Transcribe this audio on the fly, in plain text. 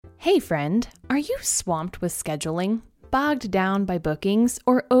Hey friend, are you swamped with scheduling, bogged down by bookings,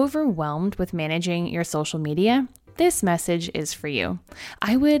 or overwhelmed with managing your social media? This message is for you.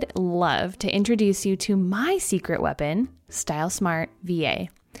 I would love to introduce you to my secret weapon, Style Smart VA.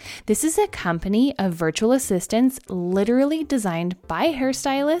 This is a company of virtual assistants literally designed by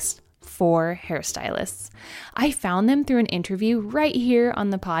hairstylists for hairstylists. I found them through an interview right here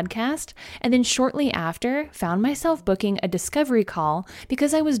on the podcast, and then shortly after found myself booking a discovery call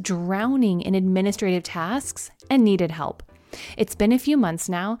because I was drowning in administrative tasks and needed help. It's been a few months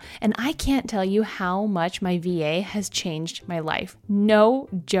now, and I can't tell you how much my VA has changed my life. No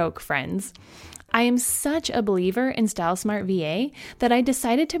joke, friends. I am such a believer in Style Smart VA that I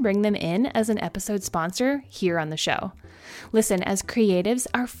decided to bring them in as an episode sponsor here on the show. Listen, as creatives,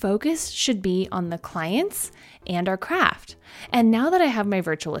 our focus should be on the clients and our craft. And now that I have my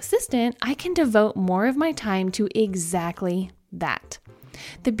virtual assistant, I can devote more of my time to exactly that.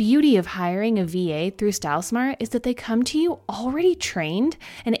 The beauty of hiring a VA through Style Smart is that they come to you already trained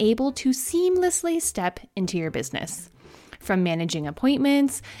and able to seamlessly step into your business. From managing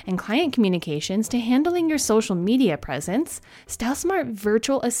appointments and client communications to handling your social media presence, Style Smart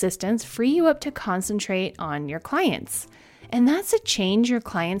virtual assistants free you up to concentrate on your clients. And that's a change your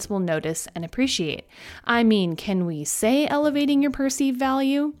clients will notice and appreciate. I mean, can we say elevating your perceived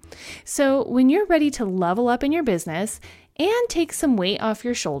value? So when you're ready to level up in your business and take some weight off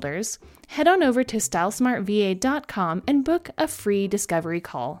your shoulders, head on over to stylesmartva.com and book a free discovery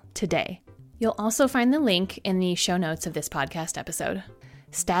call today. You'll also find the link in the show notes of this podcast episode.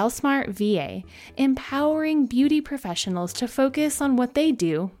 Style Smart VA, empowering beauty professionals to focus on what they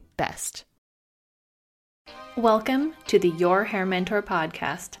do best. Welcome to the Your Hair Mentor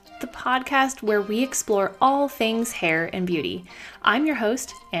podcast, the podcast where we explore all things hair and beauty. I'm your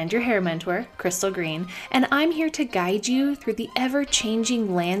host and your hair mentor, Crystal Green, and I'm here to guide you through the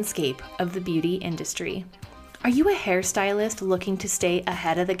ever-changing landscape of the beauty industry. Are you a hairstylist looking to stay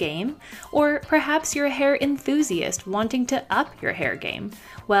ahead of the game? Or perhaps you're a hair enthusiast wanting to up your hair game?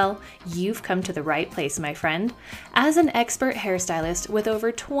 Well, you've come to the right place, my friend. As an expert hairstylist with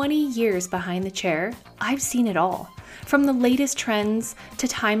over 20 years behind the chair, I've seen it all. From the latest trends to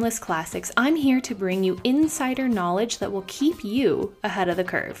timeless classics, I'm here to bring you insider knowledge that will keep you ahead of the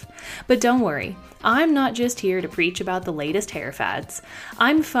curve. But don't worry, I'm not just here to preach about the latest hair fads.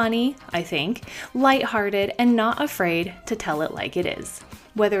 I'm funny, I think, lighthearted, and not afraid to tell it like it is.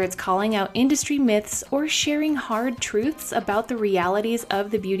 Whether it's calling out industry myths or sharing hard truths about the realities of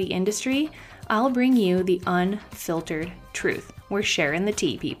the beauty industry, I'll bring you the unfiltered truth. We're sharing the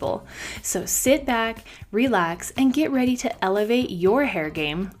tea, people. So sit back, relax, and get ready to elevate your hair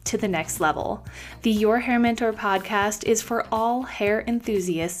game to the next level. The Your Hair Mentor podcast is for all hair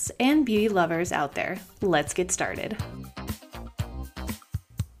enthusiasts and beauty lovers out there. Let's get started.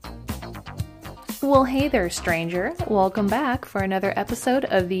 Well, hey there, stranger. Welcome back for another episode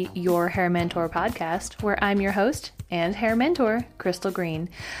of the Your Hair Mentor podcast, where I'm your host and hair mentor, Crystal Green.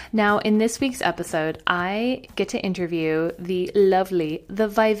 Now, in this week's episode, I get to interview the lovely, the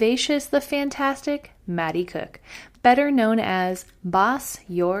vivacious, the fantastic Maddi Cook, better known as Boss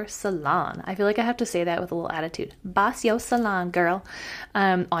Your Salon. I feel like I have to say that with a little attitude. Boss Your Salon, girl.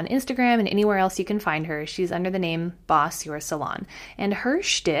 On Instagram and anywhere else you can find her, she's under the name Boss Your Salon. And her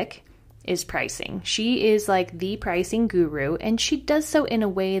shtick is pricing. She is like the pricing guru, and she does so in a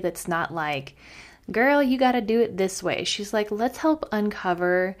way that's not like, girl, you got to do it this way. She's like, let's help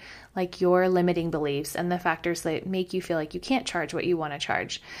uncover like your limiting beliefs and the factors that make you feel like you can't charge what you want to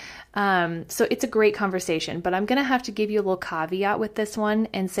charge. So it's a great conversation, but I'm going to have to give you a little caveat with this one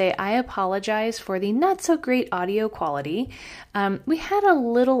and say I apologize for the not so great audio quality. We had a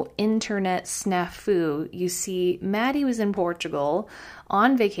little internet snafu. You see, Maddi was in Portugal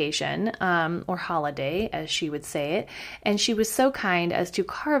on vacation, or holiday, as she would say it, and she was so kind as to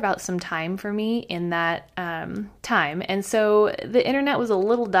carve out some time for me in that time. And so the internet was a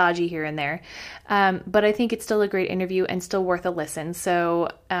little dodgy here and there, but I think it's still a great interview and still worth a listen. So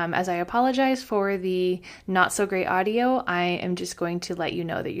as I apologize for the not so great audio, I am just going to let you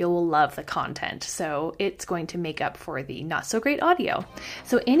know that you'll love the content. So it's going to make up for the not so great audio.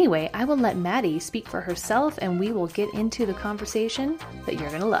 So anyway, I will let Maddi speak for herself and we will get into the conversation that you're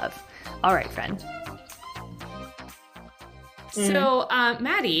going to love. All right, friend. So,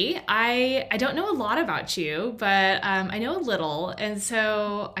 Maddi, I don't know a lot about you, but I know a little. And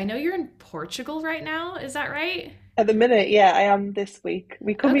so I know you're in Portugal right now. Is that right? At the minute, yeah, I am this week.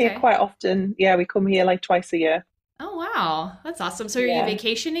 We come here quite often. Yeah, we come here like twice a year. Oh, wow. That's awesome. So are you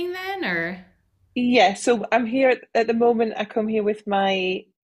vacationing then, or? Yeah, so I'm here at the moment. I come here with my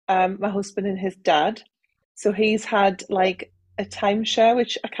husband and his dad. So he's had like a timeshare,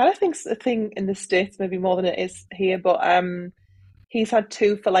 which I kind of think's a thing in the States maybe more than it is here. But he's had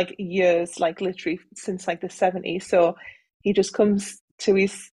two for like years, like literally since like the 70s. So he just comes to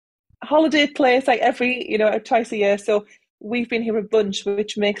his holiday place like every, twice a year. So we've been here a bunch,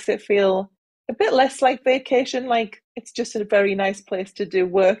 which makes it feel a bit less like vacation. Like it's just a very nice place to do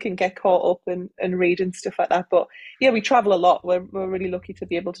work and get caught up and read and stuff like that. But yeah, we travel a lot. We're really lucky to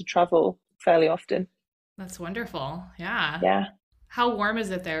be able to travel fairly often. That's wonderful. Yeah. Yeah. How warm is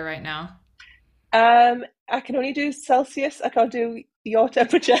it there right now? I can only do Celsius. I can't do your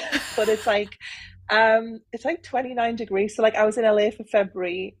temperature, but it's like 29 degrees. So like I was in LA for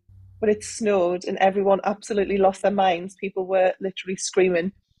February, but it snowed and everyone absolutely lost their minds. People were literally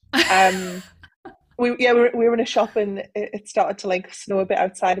screaming. Um, we were in a shop and it started to like snow a bit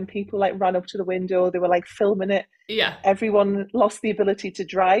outside and people like ran up to the window. They were like filming it. Yeah. Everyone lost the ability to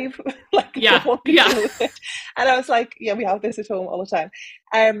drive. Like no Yeah. one could Yeah. deal with it. And I was like, yeah, we have this at home all the time.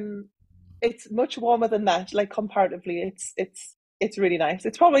 It's much warmer than that. Like comparatively, it's really nice.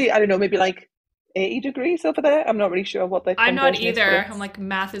 It's probably, I don't know, maybe like 80 degrees over there. I'm not really sure what the I'm not conversion is, but either. I'm like,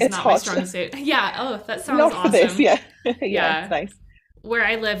 math is it's not my hot. strong suit. Yeah. Oh, that sounds Not for this, awesome. yeah. Yeah, it's Yeah. nice. Where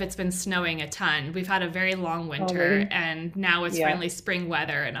I live, it's been snowing a ton. We've had a very long Oh, winter really? and now it's Yeah. finally spring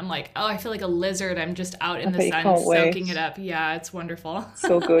weather. And I'm like, oh, I feel like a lizard. I'm just out I in the bet you sun can't soaking wait. it up. Yeah, it's wonderful.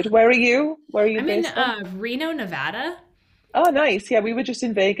 So good. Where are you? Where are you I'm in based from? Reno, Nevada. Oh, nice. Yeah, we were just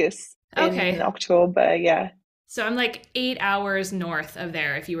in Vegas in Okay. October. Yeah. So I'm like 8 hours north of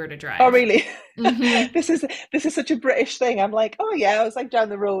there if you were to Oh, drive. really? Hmm. This is such a British thing. I'm like, oh yeah, I was like down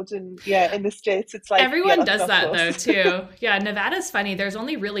the road, and yeah, in the States, it's like, yeah, Everyone that's does not that close. though too. Yeah, Nevada's funny. There's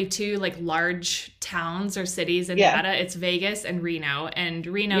only really two like large towns or cities in Yeah, Nevada. It's Vegas and Reno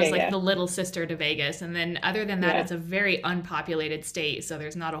yeah, is like yeah, the little sister to Vegas. And then other than that, yeah. it's a very unpopulated state, so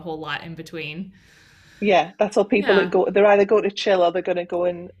there's not a whole lot in between. Yeah, that's all people that Yeah. go. They're either go to chill or they're going to go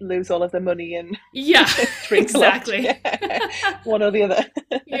and lose all of their money and Yeah, drink a lot. exactly. Yeah, one or the other.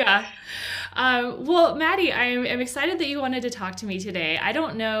 Yeah. Well, Maddie, I'm excited that you wanted to talk to me today. I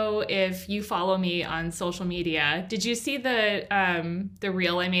don't know if you follow me on social media. Did you see the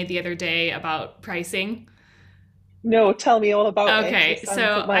reel I made the other day about pricing? No, tell me all about it. Okay, This sounds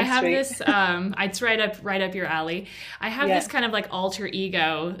up so I my have street. this it's right up your alley. I have this Yeah. kind of like alter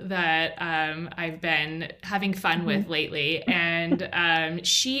ego that I've been having fun with Mhm. lately, and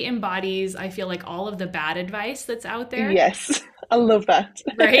she embodies, I feel like, all of the bad advice that's out there. Yes, I love that.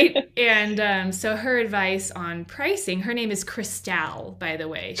 Right? And so her advice on pricing, her name is Christelle, by the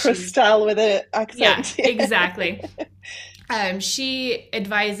way. Crystal with an Yeah, accent. Yeah. exactly. She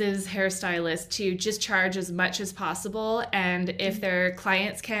advises hairstylists to just charge as much as possible, and if their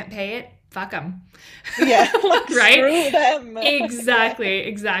clients can't pay it, fuck them. Yeah, like Right? screw them. Yeah. Exactly,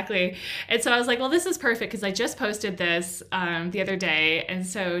 exactly. And so I was like, well, this is perfect because I just posted this the other day. And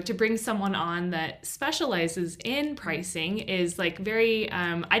so to bring someone on that specializes in pricing is like very,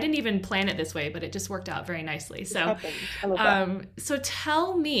 I didn't even plan it this way, but it just worked out very nicely. Just So, happened. I love that. so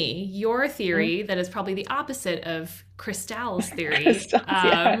tell me your Mm. theory that is probably the opposite of Christelle's theory Crystals,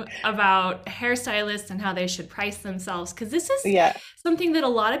 yeah. about hairstylists and how they should price themselves. Because this is Yeah, something that a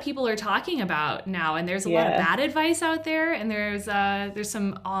lot of people are talking about now, and there's a lot of yeah. bad advice out there, and there's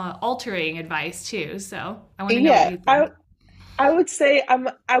some altering advice too. So I want to know what Yeah, you think. I would say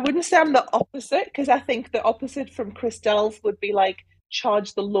I wouldn't say I'm the opposite because I think the opposite from Crystals would be like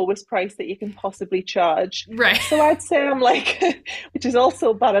charge the lowest price that you can possibly charge. Right. So I'd say I'm like, which is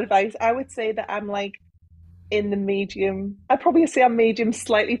also bad advice. I would say that I'm like in the medium. I'd probably say I'm medium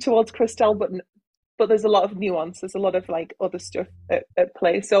slightly towards Crystal, but there's a lot of nuance. There's a lot of like other stuff at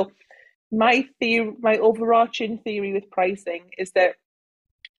play. So my overarching theory with pricing is that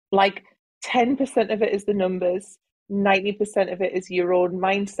like 10% of it is the numbers, 90% of it is your own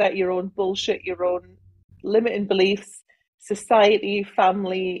mindset, your own bullshit, your own limiting beliefs, society,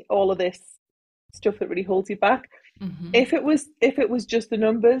 family, all of this stuff that really holds you back. Hmm. If it was just the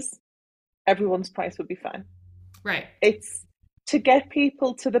numbers, everyone's price would be fine. Right. It's to get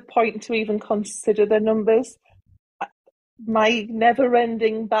people to the point to even consider their numbers. My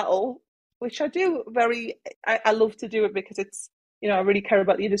never-ending battle, which I love to do it because I really care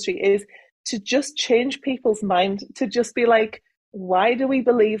about the industry, is to just change people's mind, to just be like, why do we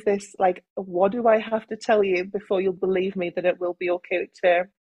believe this? Like, what do I have to tell you before you'll believe me that it will be okay to,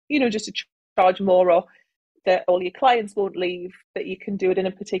 just to charge more, or that all your clients won't leave, that you can do it in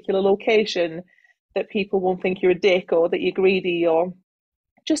a particular location, that people won't think you're a dick or that you're greedy, or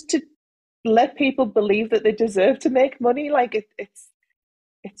just to let people believe that they deserve to make money. Like it's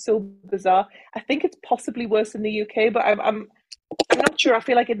so bizarre. I think it's possibly worse in the UK, but I'm not sure. I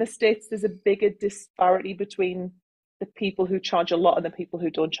feel like in the States there's a bigger disparity between the people who charge a lot and the people who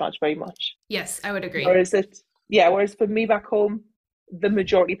don't charge very much. Yes, I would agree. Whereas for me back home, the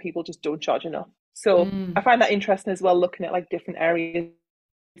majority of people just don't charge enough. So I Mm. find that interesting as well, looking at like different areas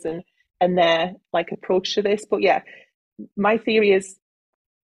and their like approach to this. But yeah, my theory is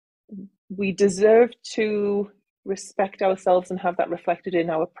we deserve to respect ourselves and have that reflected in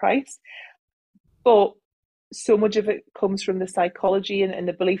our price. But so much of it comes from the psychology and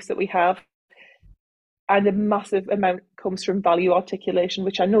the beliefs that we have. And a massive amount comes from value articulation,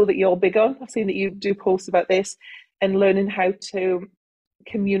 which I know that you're big on. I've seen that you do posts about this and learning how to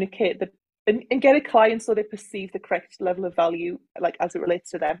communicate and get a client so they perceive the correct level of value, like as it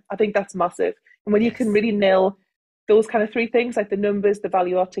relates to them. I think that's massive. And when you can Yes. really nail those kind of three things, like the numbers, the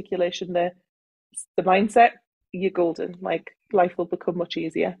value articulation, the mindset, you're golden. Like life will become much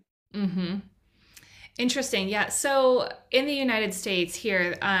easier. Mm-hmm. Interesting. Yeah. So in the United States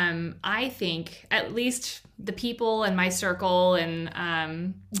here, I think at least the people in my circle and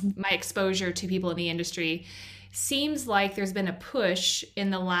my exposure to people in the industry seems like there's been a push in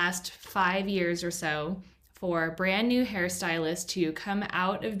the last 5 years or so for brand new hairstylists to come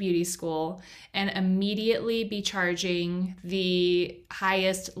out of beauty school and immediately be charging the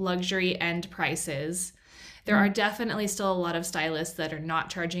highest luxury end prices. There are definitely still a lot of stylists that are not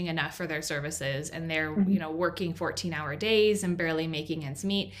charging enough for their services, and they're, working 14-hour days and barely making ends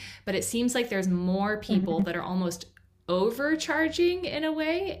meet. But it seems like there's more people that are almost overcharging in a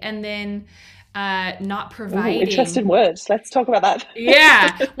way, and then not Ooh, providing. interesting words. Let's talk about that.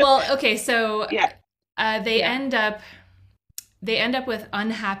 Yeah. Well, okay. So Yeah. they Yeah. end up with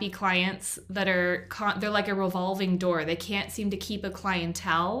unhappy clients that are they're like a revolving door. They can't seem to keep a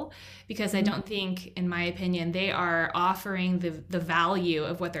clientele because I don't think, in my opinion, they are offering the value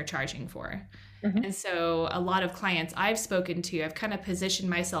of what they're charging for. And so a lot of clients I've spoken to, I've kind of positioned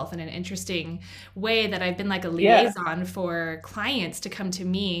myself in an interesting way that I've been like a liaison for clients to come to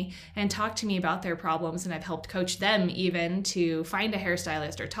me and talk to me about their problems. And I've helped coach them even to find a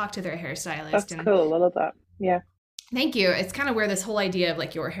hairstylist or talk to their hairstylist. That's cool. I love that. Yeah. Thank you. It's kind of where this whole idea of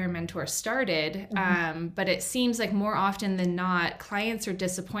like your hair mentor started. But it seems like more often than not, clients are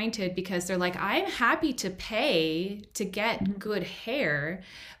disappointed because they're like, I'm happy to pay to get good hair.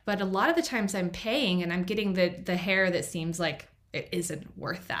 But a lot of the times I'm paying and I'm getting the hair that seems like it isn't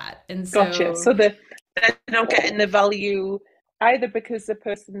worth that. And so, Gotcha. So they're not getting the value either because the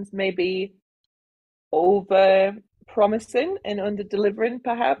person's maybe over promising and under delivering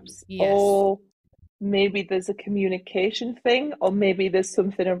perhaps, yes. or maybe there's a communication thing, or maybe there's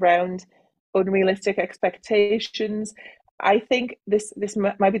something around unrealistic expectations. I think this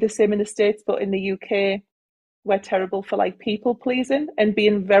might be the same in the States, but in the UK, we're terrible for like people pleasing and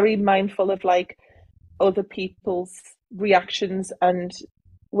being very mindful of like other people's reactions, and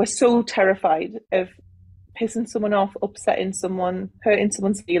we're so terrified of pissing someone off, upsetting someone, hurting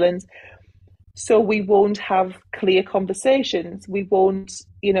someone's feelings. So we won't have clear conversations. We won't,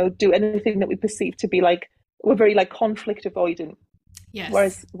 do anything that we perceive to be like, we're very like conflict avoidant. Yes.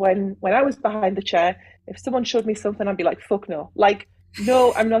 Whereas when I was behind the chair, if someone showed me something, I'd be like, fuck no. Like,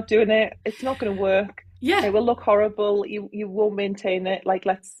 no, I'm not doing it. It's not going to work. Yeah. It will look horrible. You won't maintain it. Like,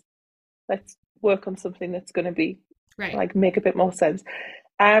 let's work on something that's going to be right. Like make a bit more sense.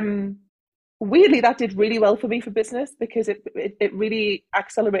 Weirdly, that did really well for me for business because it really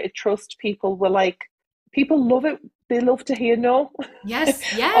accelerated trust. People love it. They love to hear no.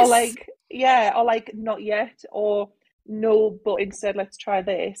 Yes, yes. or like not yet, or no, but instead let's try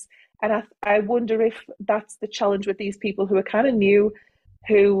this. And I wonder if that's the challenge with these people who are kind of new,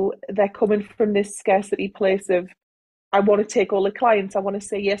 who they're coming from this scarcity place of, I want to take all the clients, I want to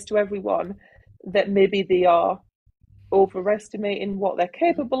say yes to everyone, that maybe they are overestimating what they're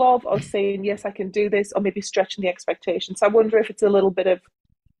capable of, or saying, yes, I can do this, or maybe stretching the expectations. So I wonder if it's a little bit of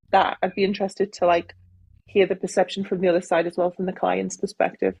that. I'd be interested to like hear the perception from the other side as well, from the client's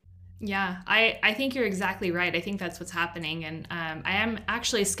perspective. Yeah, I think you're exactly right. I think that's what's happening. And I am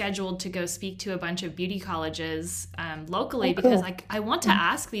actually scheduled to go speak to a bunch of beauty colleges locally because I want to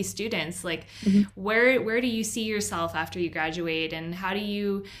ask these students, like, where do you see yourself after you graduate, and how do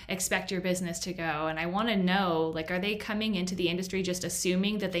you expect your business to go? And I want to know, like, are they coming into the industry just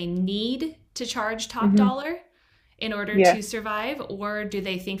assuming that they need to charge top dollar in order to survive? Or do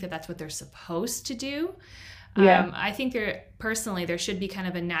they think that that's what they're supposed to do? I think there should be kind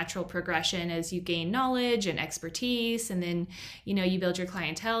of a natural progression as you gain knowledge and expertise, and then you build your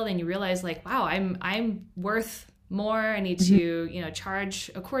clientele. Then you realize, like, wow, I'm worth more. I need to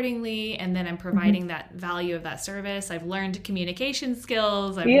charge accordingly, and then I'm providing that value of that service. I've learned communication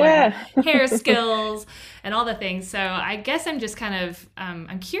skills, I've learned hair skills, and all the things. So I guess I'm just kind of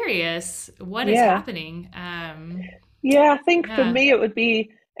I'm curious what is happening. Yeah, I think for Yeah. me it would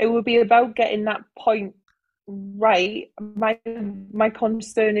be about getting that point right. My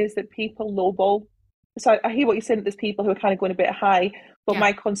concern is that people lowball. So I hear what you're saying, that there's people who are kind of going a bit high, but Yeah.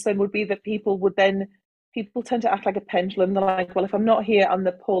 my concern would be that people tend to act like a pendulum. They're like, well, if I'm not here, I'm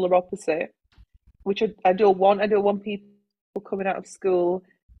the polar opposite, which I don't want. I don't want people coming out of school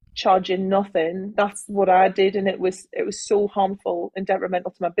charging nothing. That's what I did, and it was so harmful and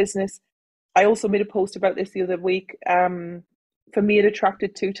detrimental to my business. I also made a post about this the other week. For me, it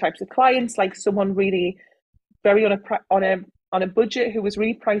attracted two types of clients, like someone really very on a budget who was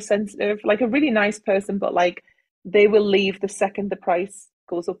really price sensitive, like a really nice person, but like they will leave the second the price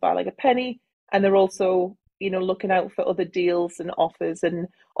goes up by like a penny, and they're also looking out for other deals and offers, and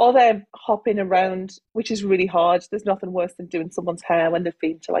all they're hopping around, which is really hard. There's nothing worse than doing someone's hair when they've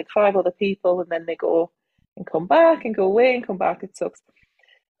been to like five other people and then they go and come back and go away and come back. It sucks.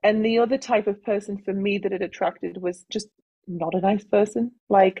 And the other type of person for me that it attracted was just not a nice person.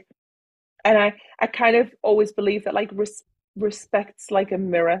 Like, and I kind of always believe that like respect's like a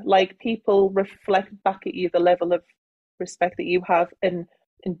mirror. Like people reflect back at you the level of respect that you have. And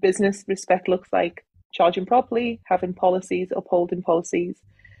in business, respect looks like charging properly, having policies, upholding policies,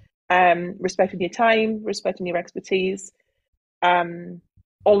 respecting your time, respecting your expertise, um,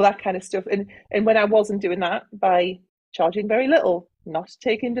 all of that kind of stuff. And when I wasn't doing that by charging very little, not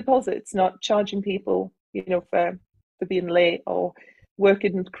taking deposits, not charging people, for being late or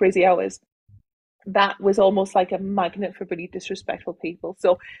working crazy hours, that was almost like a magnet for really disrespectful people.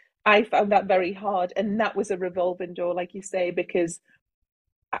 So I found that very hard, and that was a revolving door, like you say, because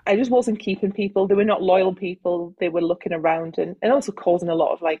I just wasn't keeping people. They were not loyal people. They were looking around and also causing a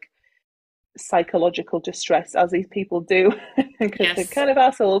lot of like psychological distress, as these people do, because they're Yes. kind of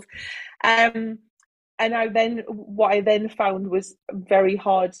assholes. Um, and what I then found was very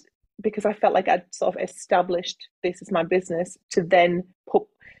hard, because I felt like I'd sort of established this as my business, to then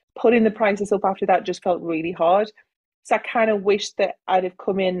putting the prices up after that just felt really hard. So I kind of wish that I'd have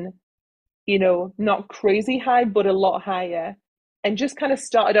come in, not crazy high, but a lot higher, and just kind of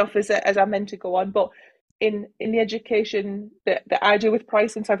started off as I meant to go on. But in the education that I do with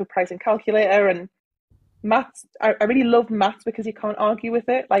pricing, so I have a pricing calculator, and maths. I really love maths because you can't argue with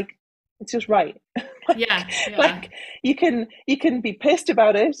it. Like it's just right. Yeah. Yeah. Like you can be pissed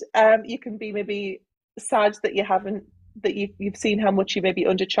about it. You can be maybe sad that you've seen how much you may be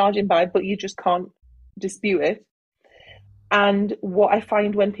undercharging by, but you just can't dispute it. And what I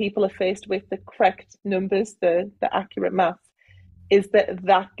find when people are faced with the correct numbers, the accurate maths, is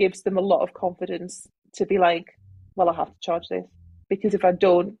that gives them a lot of confidence to be like, well, I have to charge this, because if I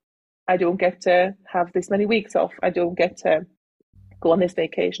don't get to have this many weeks off. I don't get to go on this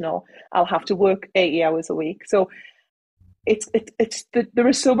vacation, or I'll have to work 80 hours a week. So there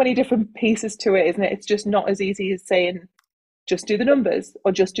are so many different pieces to it, isn't it? It's just not as easy as saying just do the numbers,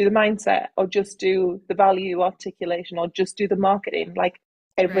 or just do the mindset, or just do the value articulation, or just do the marketing. Like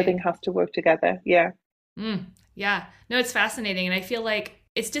everything Right. has to work together. Yeah. Mm, yeah. No, it's fascinating. And I feel like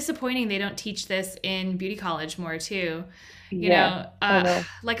it's disappointing they don't teach this in beauty college more too. Yeah. I know.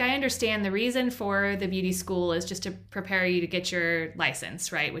 Like I understand the reason for the beauty school is just to prepare you to get your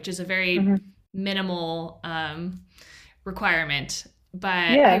license, right? Which is a very Mm-hmm. minimal requirement.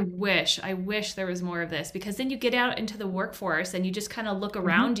 But Yeah. I wish there was more of this, because then you get out into the workforce and you just kind of look Mm-hmm.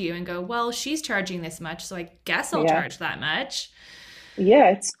 around you and go, well, she's charging this much, so I guess I'll Yeah. charge that much.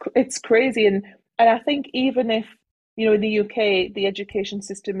 Yeah, it's crazy, and I think even if in the UK the education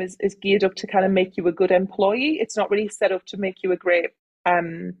system is geared up to kind of make you a good employee, it's not really set up to make you a great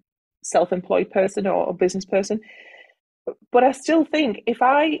um self-employed person or business person. But I still think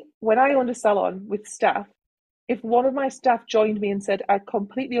when I owned a salon with staff, if one of my staff joined me and said, I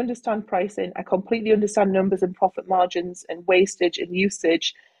completely understand pricing, I completely understand numbers and profit margins and wastage and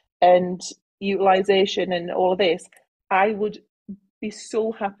usage and utilization and all of this, I would be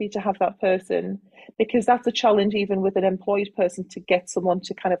so happy to have that person, because that's a challenge even with an employed person, to get someone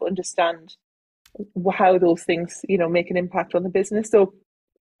to kind of understand how those things make an impact on the business. So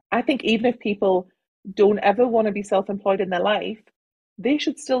I think even if people don't ever want to be self-employed in their life, they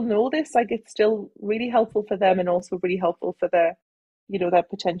should still know this. Like it's still really helpful for them, and also really helpful for their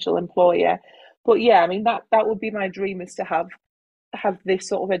potential employer. But yeah, I mean that would be my dream, is to have this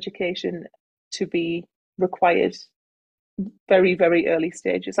sort of education to be required very, very early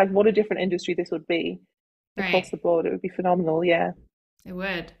stages. Like what a different industry this would be across Right. the board. It would be phenomenal. Yeah. It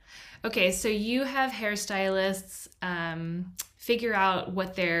would. Okay, so you have hairstylists figure out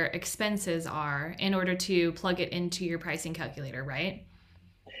what their expenses are in order to plug it into your pricing calculator, right?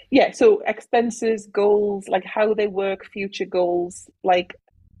 Yeah. So expenses, goals, like how they work, future goals, like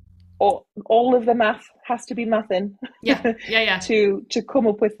all of the math has to be mathing Yeah. Yeah. Yeah. to come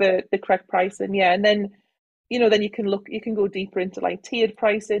up with the correct pricing. Yeah, and then then you can go deeper into like tiered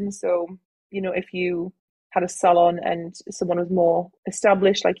pricing. So if you had a salon and someone was more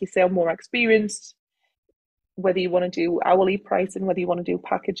established, like you say, or more experienced, whether you want to do hourly pricing, whether you want to do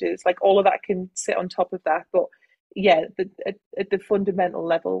packages, like all of that can sit on top of that. But yeah, at the fundamental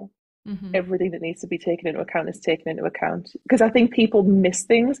level, Mm-hmm. everything that needs to be taken into account is taken into account. Because I think people miss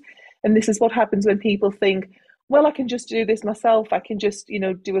things. And this is what happens when people think, well, I can just do this myself. I can just,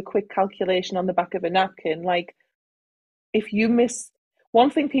 do a quick calculation on the back of a napkin. Like, if you miss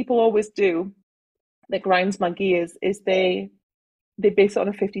one thing people always do that grinds my gears is they base it on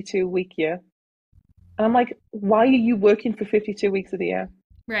a 52-week year. And I'm like, why are you working for 52 weeks of the year?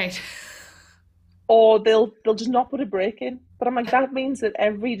 Right. Or they'll just not put a break in. But I'm like, that means that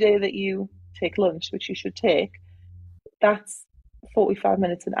every day that you take lunch, which you should take, that's 45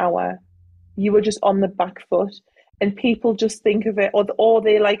 minutes an hour. You were just on the back foot. And people just think of it, or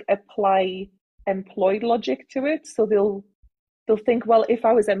they like apply employed logic to it. So they'll think, well, if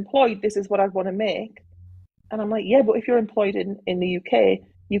I was employed, this is what I'd want to make. And I'm like, yeah, but if you're employed in the UK,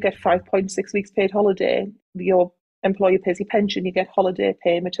 you get 5.6 weeks paid holiday. Your employer pays your pension, you get holiday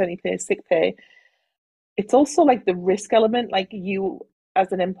pay, maternity pay, sick pay. It's also like the risk element, like you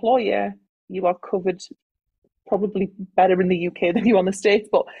as an employer, you are covered probably better in the UK than you are in the States,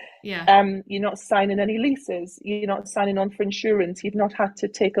 but Yeah. you're not signing any leases, you're not signing on for insurance, you've not had to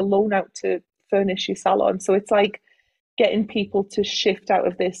take a loan out to furnish your salon. So it's like getting people to shift out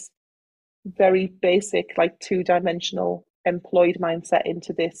of this very basic, like two-dimensional employed mindset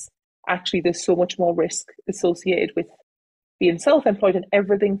into this. Actually, there's so much more risk associated with being self-employed, and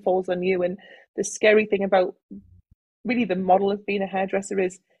everything falls on you. And the scary thing about really the model of being a hairdresser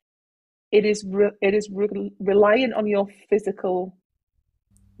is reliant on your physical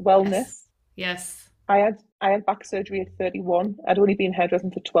Yes. wellness. Yes. I had back surgery at 31. I'd only been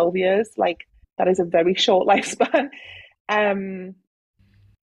hairdressing for 12 years. Like, that is a very short lifespan. Um,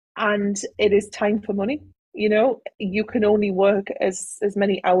 and it is time for money. You can only work as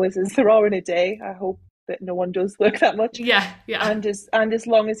many hours as there are in a day. I hope that no one does work that much, Yeah. Yeah. and as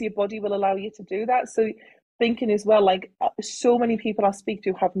long as your body will allow you to do that. So thinking as well, like, so many people I speak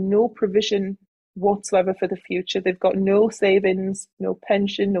to have no provision whatsoever for the future. They've got no savings, no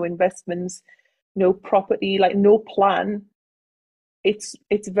pension, no investments, no property, like no plan. It's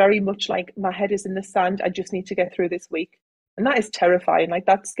very much like my head is in the sand. I just need to get through this week. And that is terrifying. Like,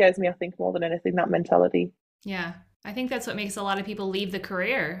 that scares me, I think, more than anything, that mentality. Yeah. I think that's what makes a lot of people leave the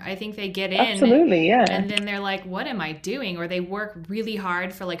career. I think they get in Absolutely, yeah. and then they're like, what am I doing? Or they work really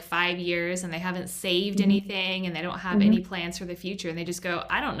hard for like 5 years and they haven't saved Mm-hmm. anything and they don't have any Mm-hmm. plans for the future. And they just go,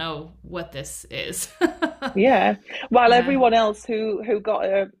 I don't know what this is. Yeah. While Yeah. everyone else who got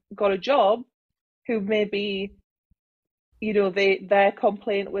a job, who maybe, their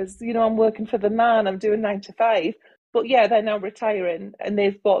complaint was, I'm working for the man, I'm doing 9 to 5. But yeah, they're now retiring and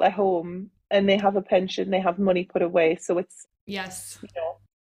they've bought their home and they have a pension, they have money put away. So it's, Yes. you know,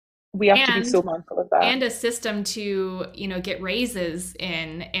 we have to be And so mindful of that. and a system to, get raises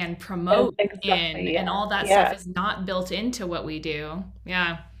in and promote in Exactly. and Yeah. all that stuff Yeah. is not built into what we do.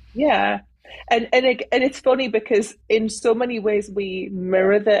 Yeah. Yeah. And it's funny because in so many ways we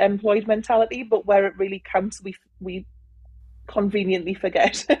mirror the employed mentality, but where it really counts, we conveniently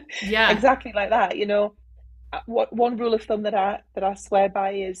forget. Yeah. Exactly like that. What one rule of thumb that I swear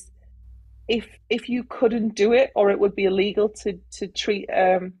by is, if you couldn't do it, or it would be illegal to treat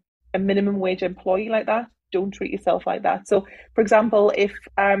a minimum wage employee like that, don't treat yourself like that. So, for example, if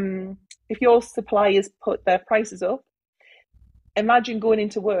your suppliers put their prices up, imagine going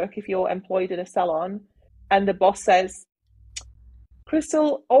into work if you're employed in a salon, and the boss says,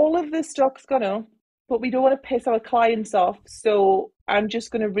 Crystal, all of this stock's gone up, but we don't want to piss our clients off, so I'm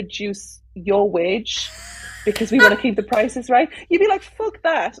just going to reduce your wage because we want to keep the prices right. You'd be like, fuck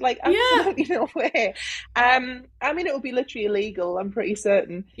that. Like, Yeah. absolutely no way. I mean, it would be literally illegal, I'm pretty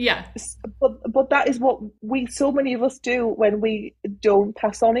certain. Yeah. But that is what so many of us do when we don't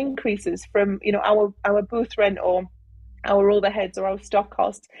pass on increases from, our booth rent or our overheads or our stock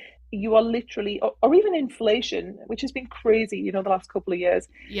costs. You are literally, or even inflation, which has been crazy, the last couple of years.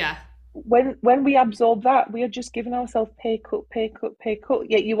 Yeah. When we absorb that, we are just giving ourselves pay cut, pay cut, pay cut.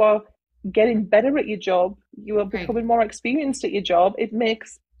 Yet you are getting better at your job. You are Right. becoming more experienced at your job. It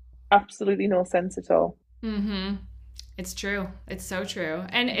makes absolutely no sense at all. Mm-hmm. It's true. It's so true.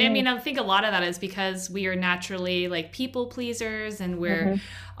 And I Mm. mean, I think a lot of that is because we are naturally like people pleasers and we're Mm-hmm.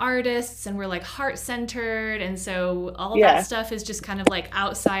 artists and we're like heart centered. And so all of that Yeah. stuff is just kind of like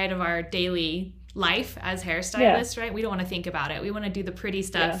outside of our daily life as Yeah, hairstylists, right? We don't want to think about it. We want to do the pretty yeah,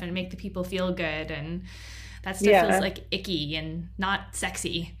 stuff and make the people feel good, and that stuff feels yeah. like icky and not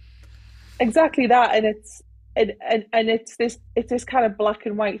sexy. Exactly that. And it's this kind of black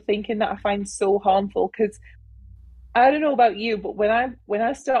and white thinking that I find so harmful because I don't know about you, but when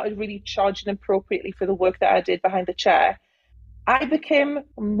I started really charging appropriately for the work that I did behind the chair, I became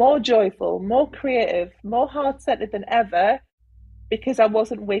more joyful, more creative, more heart-centered than ever because I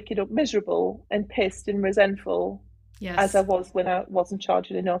wasn't waking up miserable and pissed and resentful as I Yes. was when I wasn't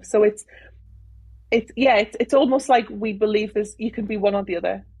charging enough. So it's almost like we believe this you can be one or the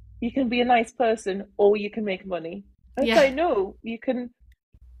other. You can be a nice person or you can make money. And it's Yeah. like, no, you can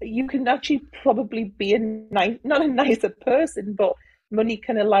actually probably be a nice, not a nicer person, but money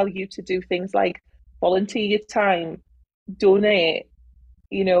can allow you to do things like volunteer your time, donate,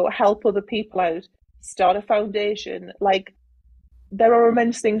 help other people out, start a foundation. Like there are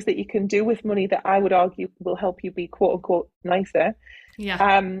immense things that you can do with money that I would argue will help you be quote unquote nicer. Yeah.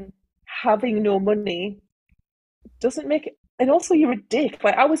 Um, Having no money doesn't make it, and also you're a dick.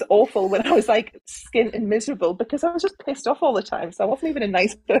 Like I was awful when I was like skint and miserable because I was just pissed off all the time. So I wasn't even a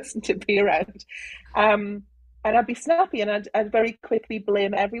nice person to be around. Um, and I'd be snappy and I'd very quickly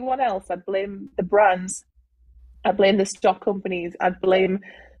blame everyone else. I'd blame the brands. I'd blame the stock companies. I'd blame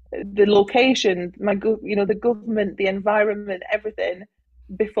the location, the government, the environment, everything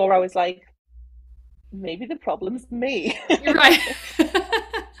before I was like, maybe the problem's me. You're right.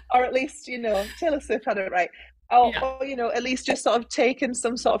 Or at least, Taylor Swift had it right. Or, Yeah. or, at least just sort of taking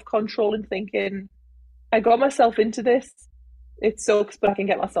some sort of control and thinking, I got myself into this. It sucks, but I can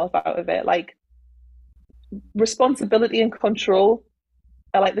get myself out of it. Like responsibility and control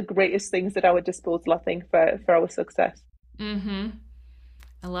are like the greatest things at our disposal, I think, for our success. Mm-hmm.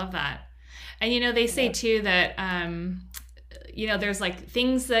 I love that. And they say Yeah. too that there's like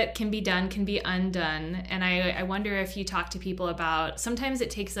things that can be done can be undone, and I wonder if you talk to people about, sometimes it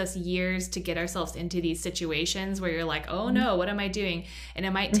takes us years to get ourselves into these situations where you're like, oh Mm-hmm. no, what am I doing? And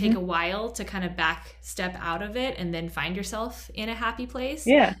it might take a Mm-hmm. while to kind of back step out of it and then find yourself in a happy place.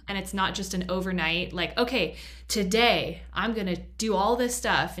 Yeah. And it's not just an overnight like, okay, today I'm gonna do all this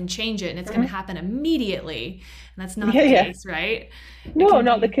stuff and change it and it's gonna Mm-hmm. happen immediately. And that's not Yeah, the yeah. case, right? It No, can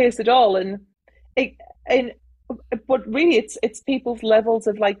not the be. case at all. It, and but really, it's people's levels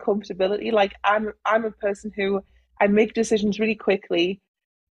of like comfortability. Like I'm a person who I make decisions really quickly,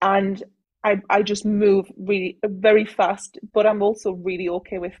 and I just move really very fast. But I'm also really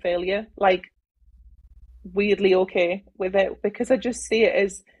okay with failure. Like weirdly okay with it because I just see it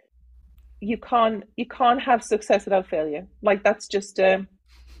as you can't have success without failure. Like that's just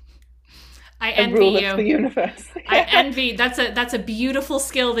I a envy rule of the you. universe. I envy. That's a beautiful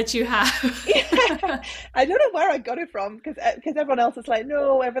skill that you have. Yeah, I don't know where I got it from because everyone else is like,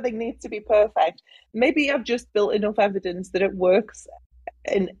 no, everything needs to be perfect. Maybe I've just built enough evidence that it works,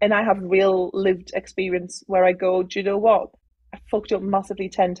 and I have real lived experience where I go, do you know what? I fucked up massively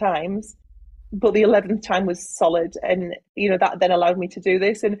 10 times, but the 11th time was solid, and that then allowed me to do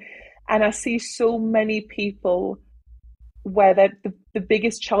this, and I see so many people where the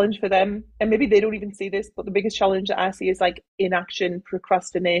biggest challenge for them, and maybe they don't even see this, but the biggest challenge that I see is like inaction,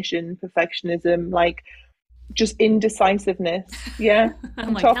 procrastination, perfectionism, like just indecisiveness. Yeah, I'm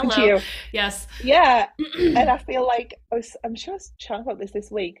I'm like, talking to hello. you. Yes. Yeah, and I feel like I'm sure I was chatting about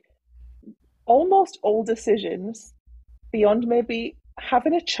this week. Almost all decisions beyond maybe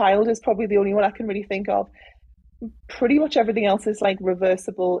having a child is probably the only one I can really think of. Pretty much everything else is like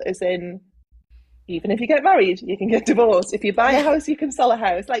reversible, as in even if you get married, you can get divorced. If you buy a Yeah. house, you can sell a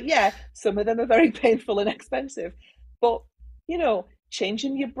house. Like, yeah, some of them are very painful and expensive. But,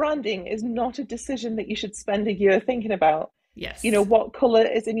 changing your branding is not a decision that you should spend a year thinking about. Yes. What color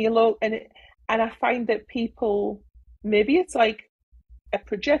is in your logo. And I find that people, maybe it's like a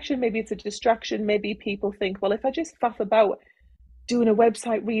projection, maybe it's a distraction, maybe people think, well, if I just faff about doing a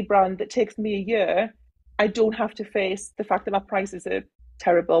website rebrand that takes me a year, I don't have to face the fact that my prices are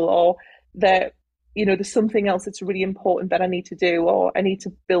terrible, or that there's something else that's really important that I need to do, or I need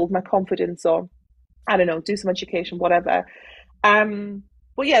to build my confidence, or I don't know, do some education, whatever.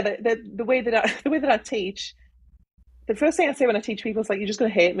 But yeah, the way that I teach, the first thing I say when I teach people is like, you're just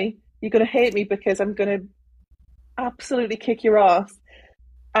going to hate me. You're going to hate me because I'm going to absolutely kick your ass,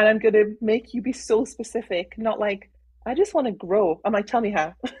 and I'm going to make you be so specific, not like, I just want to grow. I'm like, tell me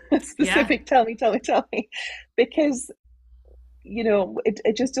how. Yeah. Specific, tell me, tell me, tell me. Because,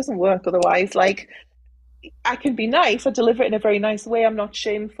 it just doesn't work otherwise. Like, I can be nice, I deliver it in a very nice way. I'm not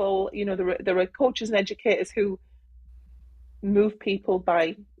shameful. There are coaches and educators who move people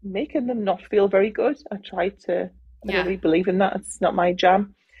by making them not feel very good. I don't Yeah. really believe in that. It's not my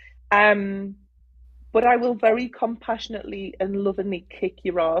jam. Um, but I will very compassionately and lovingly kick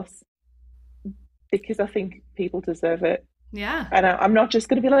your ass because I think people deserve it. Yeah. And I'm not just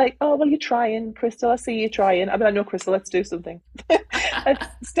going to be like, oh, well, you're trying, Crystal. I see you trying. I mean, I know, Crystal, let's do something. Let's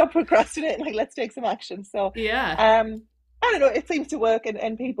stop procrastinating. Like, let's take some action. So, Yeah. I don't know. It seems to work,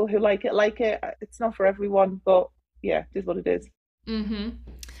 and people who like it, like it. It's not for everyone, but yeah, it is what it is. Mm-hmm.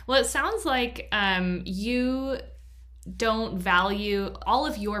 Well, it sounds like you don't value all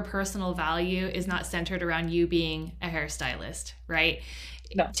of your personal value is not centered around you being a hairstylist, right?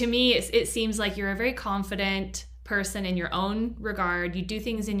 No, To me, it seems like you're a very confident person in your own regard. You do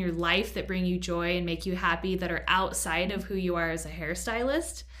things in your life that bring you joy and make you happy that are outside of who you are as a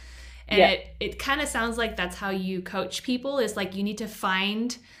hairstylist. And yeah, it kind of sounds like that's how you coach people is like you need to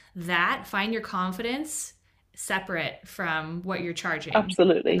find your confidence separate from what you're charging in the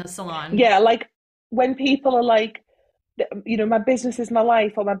absolutely. salon. Yeah, like when people are like, my business is my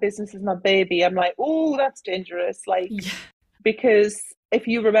life or my business is my baby, I'm like, oh, that's dangerous. Like, Yeah. because if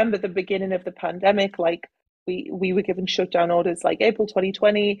you remember the beginning of the pandemic, like we were given shutdown orders like April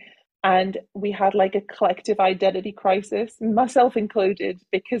 2020, and we had like a collective identity crisis, myself included,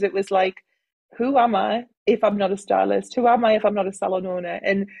 because it was like, who am I if I'm not a stylist? Who am I if I'm not a salon owner?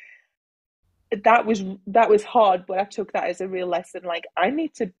 And that was hard, but I took that as a real lesson. Like, I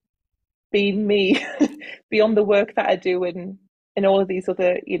need to be me beyond the work that I do and all of these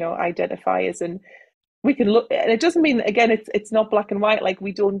other, identifiers. And we can look, and it doesn't mean, again, it's not black and white. Like,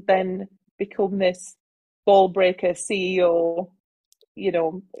 we don't then become this ball breaker CEO,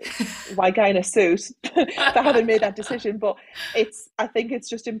 white guy in a suit for having made that decision. But I think it's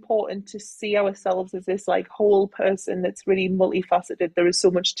just important to see ourselves as this like whole person that's really multifaceted. There is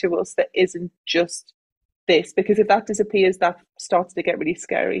so much to us that isn't just this, because if that disappears, that starts to get really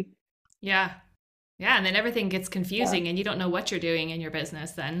scary. Yeah. Yeah. And then everything gets Yeah. confusing and you don't know what you're doing in your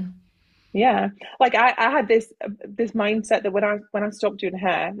business then. Yeah, like I had this mindset that when I stopped doing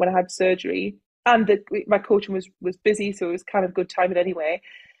hair, when I had surgery, and my coaching was busy, so it was kind of good timing anyway.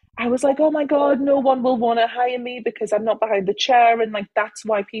 I was like, oh my God, no one will want to hire me because I'm not behind the chair, and like that's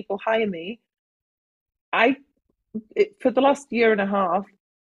why people hire me. I for the last year and a half,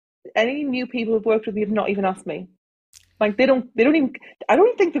 any new people who've worked with me have not even asked me. Like they don't even, I don't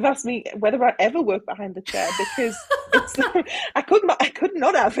even think they've asked me whether I ever work behind the chair, because it's I could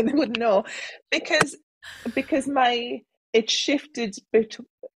not have, and they wouldn't know, because my it shifted.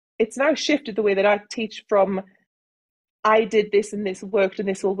 It's now shifted the way that I teach from I did this and this worked and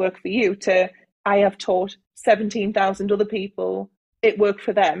this will work for you to I have taught 17,000 other people, it worked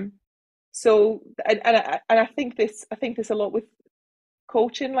for them. So and I think this a lot with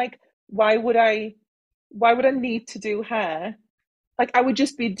coaching. Like, why would I why would I need to do hair? Like, I would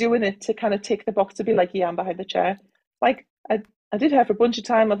just be doing it to kind of tick the box to be like, yeah, I'm behind the chair. Like, I did hair for a bunch of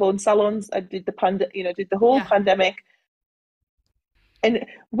time. I've owned salons. I did did the whole Yeah. pandemic. And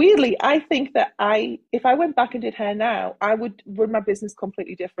weirdly, I think that if I went back and did hair now, I would run my business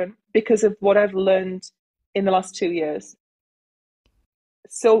completely different because of what I've learned in the last 2 years.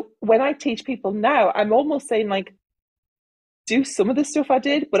 So when I teach people now, I'm almost saying like, do some of the stuff I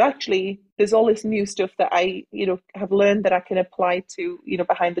did, but actually there's all this new stuff that I, have learned that I can apply to,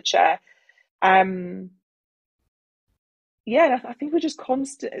 behind the chair. Um, yeah, and I think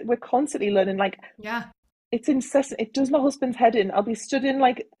we're constantly learning. Like, Yeah. it's incessant. It does my husband's head in. I'll be stood in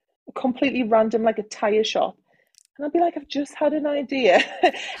like completely random, like a tire shop, and I'll be like, I've just had an idea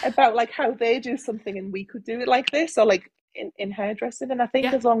about like how they do something, and we could do it like this, or like in hairdressing. And I think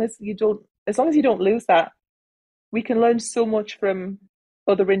Yeah. as long as you don't lose that, we can learn so much from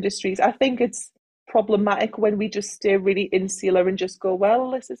other industries. I think it's problematic when we just stay really insular and just go,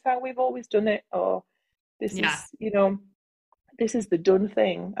 well, this is how we've always done it, or this Yeah. is, this is the done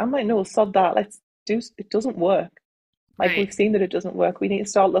thing. I'm like, no, sod that. Let's do it. Doesn't work. Like, Right. we've seen that it doesn't work. We need to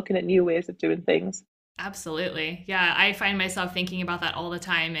start looking at new ways of doing things. Absolutely. Yeah. I find myself thinking about that all the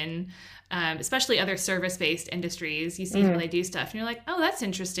time. And especially other service based industries, you see how Mm, they do stuff and you're like, oh, that's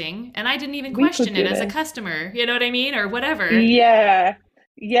interesting. And I didn't even we could question it do as a this. customer. You know what I mean? Or whatever. Yeah.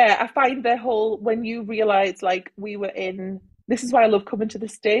 Yeah. I find the whole, when you realize, like, this is why I love coming to the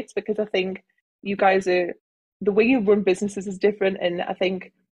States, because I think you guys the way you run businesses is different. And I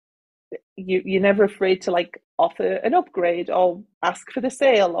think you're never afraid to like offer an upgrade or ask for the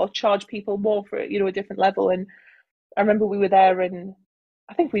sale or charge people more for, a different level. And I remember we were there, and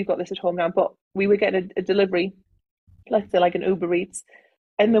I think we've got this at home now, but we were getting a delivery, let's say like an Uber Eats,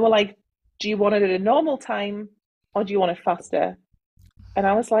 and they were like, do you want it at a normal time or do you want it faster? And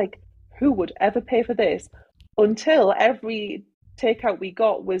I was like, who would ever pay for this? Until every takeout we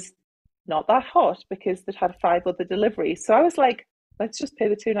got was not that hot because they'd had 5 other deliveries. So I was like, let's just pay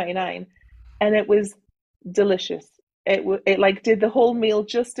the 2.99. And it was delicious. It like did the whole meal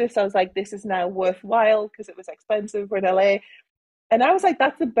justice. I was like, this is now worthwhile because it was expensive for in LA. And I was like,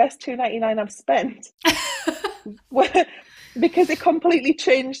 that's the best $2.99 I've spent. Because it completely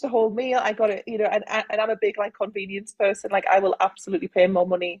changed the whole meal. I got it, and I'm a big like convenience person. Like I will absolutely pay more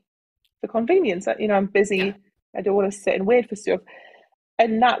money for convenience. I'm Yeah. busy. I don't want to sit and wait for stuff.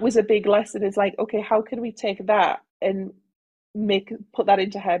 And that was a big lesson. Is like, okay, how can we take that and put that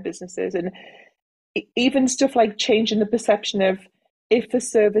into hair businesses? And even stuff like changing the perception of, if the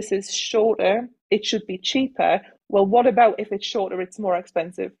service is shorter, it should be cheaper. Well, what about if it's shorter, it's more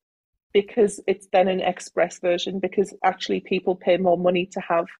expensive? Because it's then an express version, because actually people pay more money to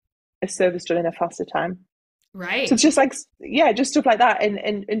have a service done in a faster time. So it's Right. just like, yeah, just stuff like that,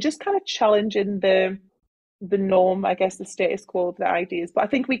 and just kind of challenging the norm, I guess, the status quo of the ideas. But I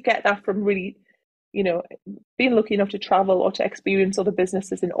think we get that from really, you know, being lucky enough to travel or to experience other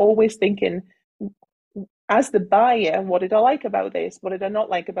businesses, and always thinking, as the buyer, what did I like about this? What did I not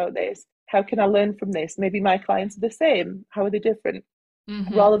like about this? How can I learn from this? Maybe my clients are the same. How are they different?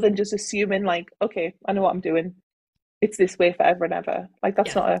 Mm-hmm. Rather than just assuming like, okay, I know what I'm doing. It's this way forever and ever. Like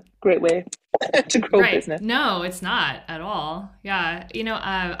that's Yeah. not a great way to grow Right. business. No, it's not at all. Yeah.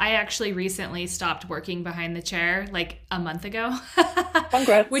 I actually recently stopped working behind the chair like a month ago,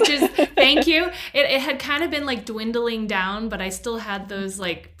 Congrats. which is, thank you. It had kind of been like dwindling down, but I still had those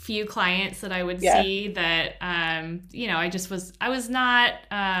like few clients that I would Yeah. see that, I was not,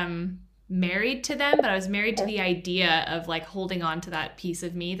 married to them, but I was married to the idea of like holding on to that piece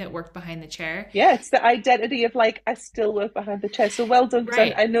of me that worked behind the chair. Yeah, it's the identity of like, I still work behind the chair. So well done, because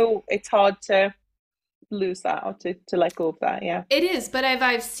I Right. know it's hard to lose that, or to let go of that. Yeah. It is, but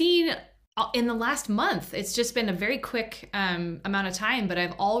I've seen in the last month, it's just been a very quick amount of time, but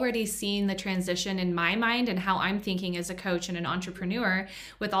I've already seen the transition in my mind and how I'm thinking as a coach and an entrepreneur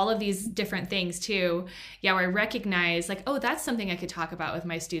with all of these different things too. Yeah, where I recognize like, oh, that's something I could talk about with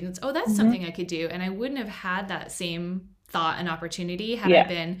my students. Oh, that's Mm-hmm. something I could do. And I wouldn't have had that same thought and opportunity had I Yeah.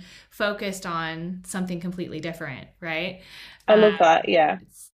 been focused on something completely different, right? I love that. Yeah.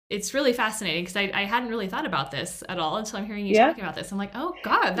 It's really fascinating because I hadn't really thought about this at all until I'm hearing you Yeah. talking about this. I'm like, oh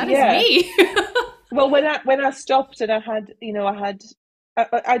God, that is Yeah. me. Well, when I stopped, and I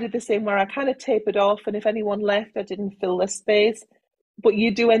did the same, where I kind of tapered off, and if anyone left, I didn't fill the space. But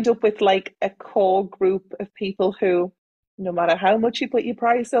you do end up with like a core group of people who, no matter how much you put your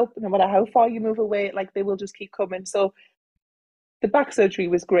price up, no matter how far you move away, like they will just keep coming. So the back surgery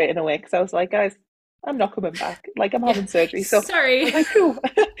was great in a way, because I was like, guys, I'm not coming back. Like I'm Yeah. having surgery. So I Sorry. was like, cool,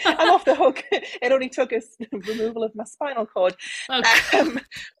 I'm off the hook. It only took a removal of my spinal cord. Oh Um,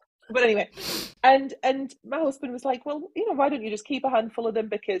 but anyway, and my husband was like, well, why don't you just keep a handful of them?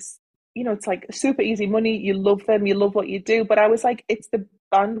 Because it's like super easy money. You love them, you love what you do. But I was like, it's the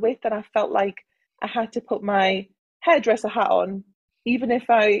bandwidth, and I felt like I had to put my hairdresser hat on. Even if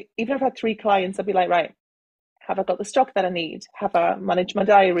I had 3 clients, I'd be like, right, have I got the stock that I need? Have I managed my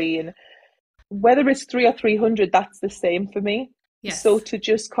diary? And whether it's 3 or 300, that's the same for me. So yes. to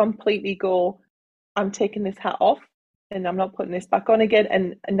just completely go, I'm taking this hat off and I'm not putting this back on again.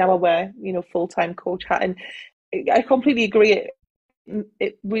 And now I wear, full-time coach hat. And I completely agree.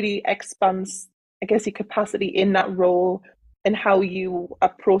 It really expands, I guess, your capacity in that role, and how you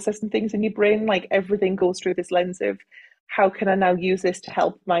are processing things in your brain. Like everything goes through this lens of, how can I now use this to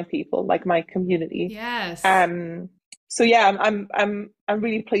help my people, like my community? Yes. Um, so yeah, I'm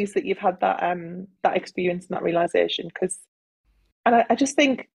really pleased that you've had that experience and that realization, because, and I just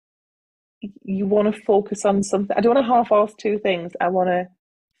think you want to focus on something. I don't want to half-ass 2 things. I want to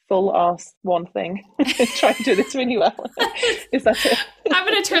full-ass one thing. Try and do this really well. Is that it? I'm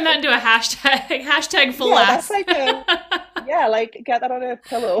going to turn that into a hashtag, hashtag full Yeah, that's ass. like like get that on a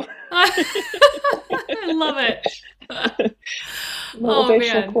pillow. I love it. Oh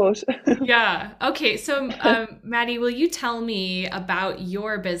Motivational man. quote. Yeah. Okay. So, Maddie, will you tell me about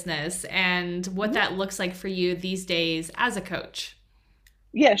your business and what that looks like for you these days as a coach?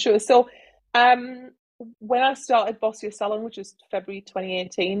 Yeah, sure. So, um, when I started Boss Your Salon, which was February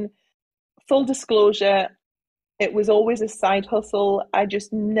 2018, full disclosure, it was always a side hustle. I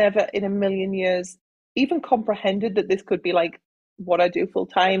just never in a million years even comprehended that this could be like what I do full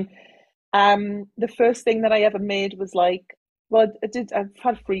time. The first thing that I ever made was like, well, I've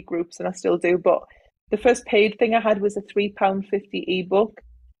had free groups and I still do, but the first paid thing I had was a £3.50 ebook.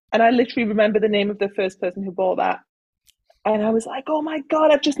 And I literally remember the name of the first person who bought that. And I was like, oh my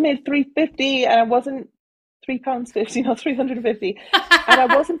God, I've just made 350, and I wasn't £3.50, not 350. And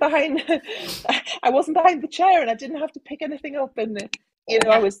I wasn't behind I wasn't behind the chair, and I didn't have to pick anything up. And I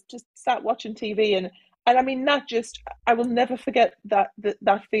Yeah. was just sat watching TV, and I mean, that just, I will never forget that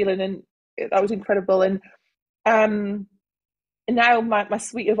feeling. And that was incredible. Um, and now my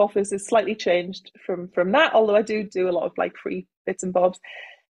suite of offers has slightly changed from that, although I do a lot of like free bits and bobs.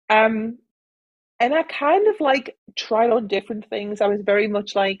 Um, and I kind of like tried on different things. I was very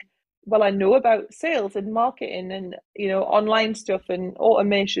much like, well, I know about sales and marketing and online stuff and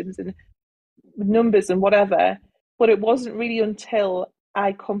automations and numbers and whatever, but it wasn't really until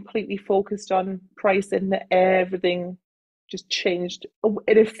I completely focused on pricing that everything just changed. And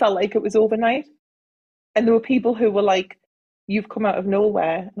it felt like it was overnight. And there were people who were like, "You've come out of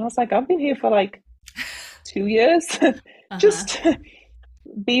nowhere," and I was like, "I've been here for like 2 years, Uh-huh. just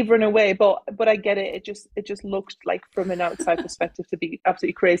beavering away." But I get it. It just looked like from an outside perspective to be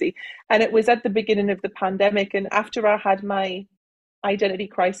absolutely crazy. And it was at the beginning of the pandemic, and after I had my identity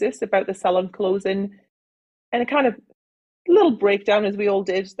crisis about the salon closing, and a kind of little breakdown as we all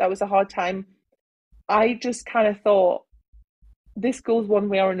did. That was a hard time. I just kind of thought, this goes one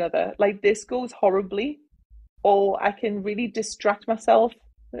way or another. Like this goes horribly, or I can really distract myself.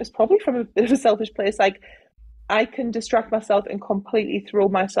 It's probably from a bit of a selfish place. Like I can distract myself and completely throw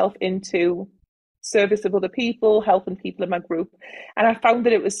myself into service of other people, helping people in my group. And I found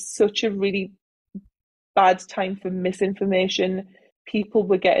that it was such a really bad time for misinformation. People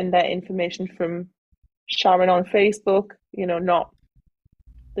were getting their information from sharing on Facebook, not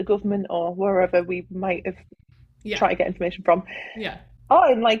the government or wherever we might have Yeah. tried to get information from. Yeah. Oh,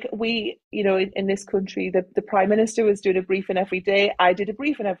 and like we, in this country, the Prime Minister was doing a briefing every day. I did a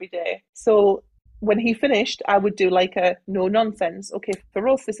briefing every day. So when he finished, I would do like a no nonsense. Okay, for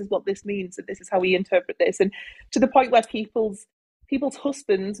us, this is what this means, and this is how we interpret this. And to the point where people's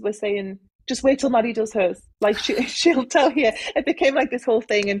husbands were saying, just wait till Maddie does hers. Like she'll tell you. It became like this whole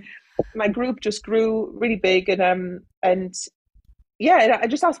thing, and my group just grew really big. And yeah, I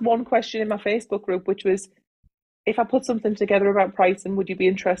just asked one question in my Facebook group, which was, if I put something together about pricing, would you be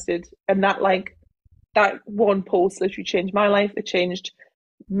interested? And that one post literally changed my life. It changed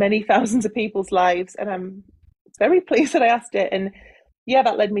many thousands of people's lives, and I'm very pleased that I asked it. And yeah,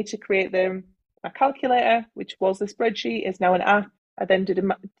 that led me to create my calculator, which was a spreadsheet, is now an app. I then did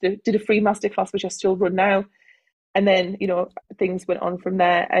a free masterclass, which I still run now, and then things went on from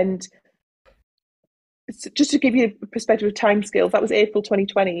there. And just to give you a perspective of timescales, that was April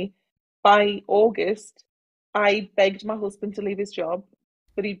 2020. By August, I begged my husband to leave his job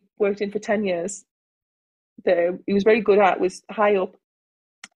that he worked in for 10 years. That he was very good at, was high up,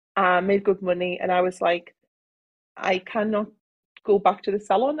 made good money. And I was like, I cannot go back to the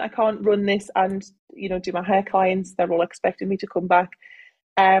salon. I can't run this and, do my hair clients. They're all expecting me to come back.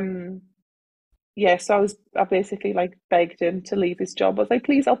 Yeah, so I basically like begged him to leave his job. I was like,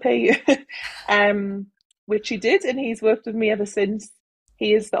 please, I'll pay you. Which he did, and he's worked with me ever since.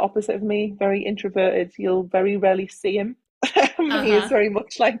 He is the opposite of me, very introverted. You'll very rarely see him. He is Uh-huh. very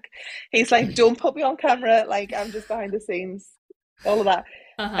much like, he's like, don't put me on camera, like I'm just behind the scenes, all of that.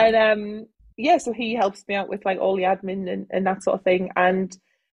 Uh-huh. And yeah, so he helps me out with like all the admin and that sort of thing. And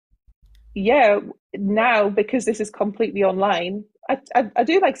yeah, now because this is completely online, I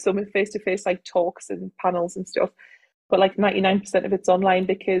do like some face to face like talks and panels and stuff, but like 99% of it's online,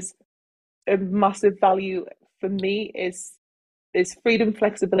 because a massive value for me is freedom,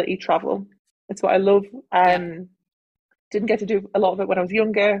 flexibility, travel. It's what I love. Yep. Didn't get to do a lot of it when I was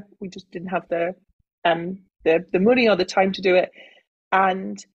younger. We just didn't have the money or the time to do it.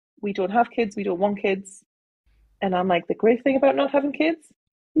 And we don't have kids, we don't want kids. And I'm like, the great thing about not having kids,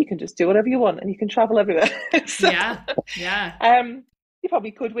 you can just do whatever you want and you can travel everywhere. So Yeah. Yeah. you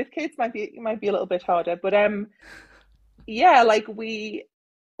probably could with kids, might be a little bit harder. But yeah, like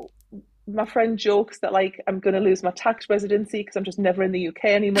my friend jokes that like I'm going to lose my tax residency because I'm just never in the UK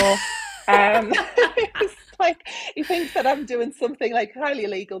anymore. It's like he thinks that I'm doing something like highly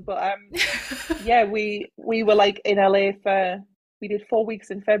illegal, but yeah, we were like in LA we did 4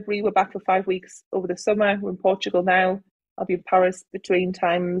 weeks in February. We're back for 5 weeks over the summer. We're in Portugal now. I'll be in Paris between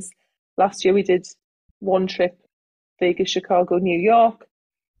times. Last year we did one trip, Vegas, Chicago, New York.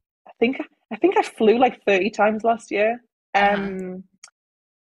 I think I flew like 30 times last year. Uh-huh.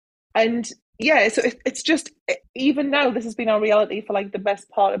 And yeah, so it's just, even now, this has been our reality for like the best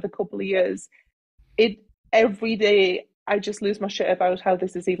part of a couple of years. It Every day I just lose my shit about how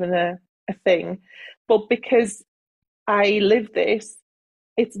this is even a thing. But because I live this,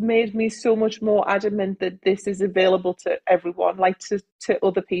 it's made me so much more adamant that this is available to everyone, like to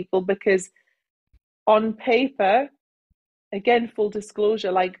other people, because on paper, again, full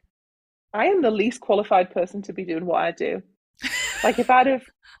disclosure, like I am the least qualified person to be doing what I do. Like if I'd have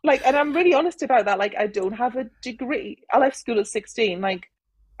like, and I'm really honest about that, like I don't have a degree. I left school at 16. Like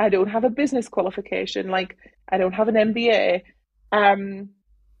I don't have a business qualification. Like I don't have an MBA. Um,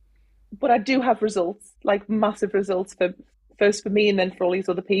 but I do have results, like massive results for first for me and then for all these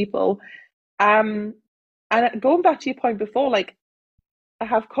other people. Um, and going back to your point before, like I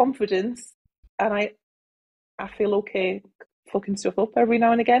have confidence and I feel okay fucking stuff up every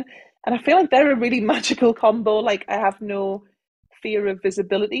now and again. And I feel like they're a really magical combo. Like I have no fear of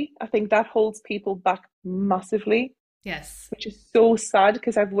visibility. I think that holds people back massively, Yes. which is so sad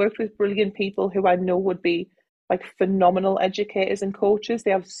because I've worked with brilliant people who I know would be like phenomenal educators and coaches.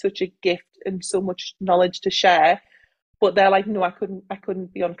 They have such a gift and so much knowledge to share, but they're like, no, I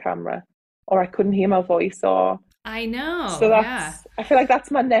couldn't be on camera, or I couldn't hear my voice, or I so know. Yeah. that's I feel like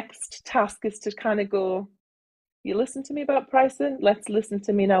that's my next task is to kind of go, you listen to me about pricing, let's listen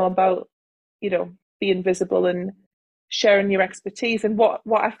to me now about, being visible and sharing your expertise. And what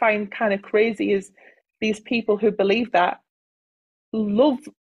I find kind of crazy is these people who believe that love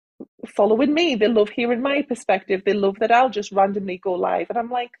following me. They love hearing my perspective. They love that I'll just randomly go live. And I'm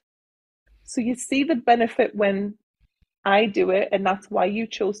like, so you see the benefit when I do it, and that's why you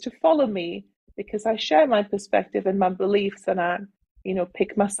chose to follow me, because I share my perspective and my beliefs, and I,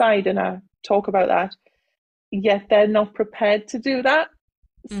 pick my side and I talk about that. Yet they're not prepared to do that.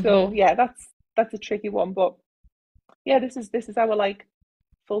 So Mm-hmm. yeah, that's a tricky one. But yeah, this is our like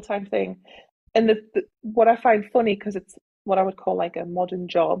full-time thing. And what I find funny, because it's what I would call like a modern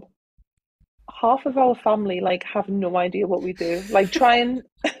job, half of our family like have no idea what we do. Like try and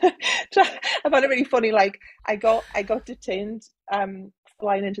I find it really funny. Like I got detained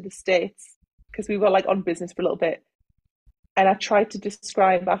flying into the States because we were like on business for a little bit. And I tried to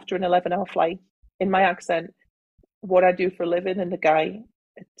describe after an 11-hour flight in my accent what I do for a living, and the guy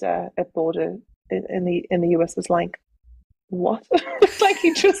at border in the US was like, "What?" Like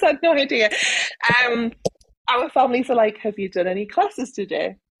he just had no idea. Um, our families are like, "Have you done any classes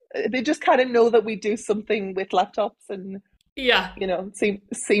today?" They just kind of know that we do something with laptops, and Yeah.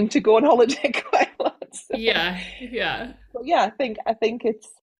 seem to go on holiday quite a lot. So, Yeah. Yeah. but yeah, I think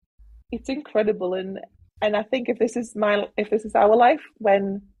it's incredible, and I think if this is our life,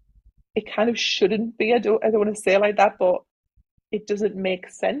 when it kind of shouldn't be. I don't want to say it like that, but it doesn't make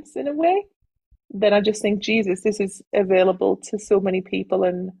sense in a way. Then I just think, Jesus, this is available to so many people,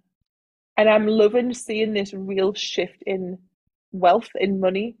 and I'm loving seeing this real shift in wealth, in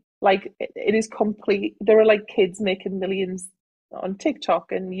money. Like it is complete. There are like kids making millions on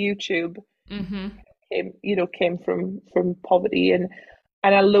TikTok and YouTube. Mm-hmm. Came from poverty, and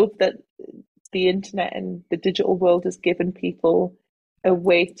I love that the internet and the digital world has given people a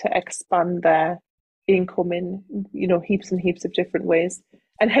way to expand their income in, heaps and heaps of different ways.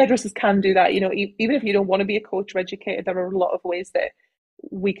 And hairdressers can do that. Even if you don't want to be a coach or educator, there are a lot of ways that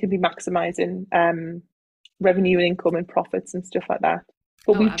we can be maximizing revenue and income and profits and stuff like that.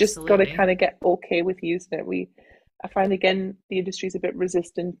 But Oh, we've just got to absolutely. kind of get okay with using it. I find again the industry is a bit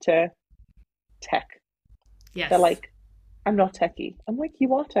resistant to tech. They're Yes. like, I'm not techie. I'm like,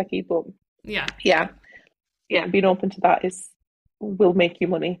 you are techie, but Yeah. yeah, yeah, being open to that is will make you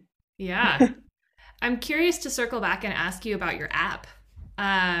money. Yeah. I'm curious to circle back and ask you about your app.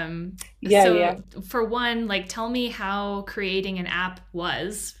 Um, Yeah, yeah. so for one, like tell me how creating an app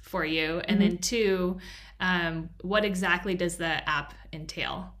was for you, and Hmm. then two, what exactly does the app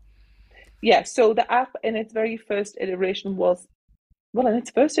entail? Yeah, so the app in its very first iteration was, well, in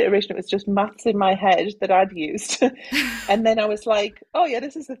its first iteration, it was just maths in my head that I'd used. And then I was like, oh, yeah,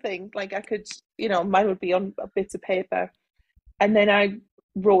 this is the thing. Like I could, mine would be on bits of paper. And then I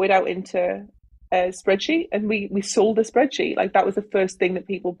wrote it out into a spreadsheet, and we sold the spreadsheet. Like that was the first thing that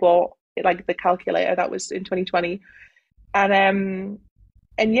people bought, like the calculator. That was in 2020. And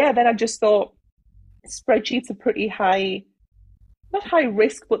yeah, then I just thought spreadsheets are pretty high, not high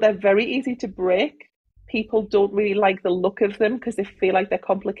risk, but they're very easy to break. People don't really like the look of them because they feel like they're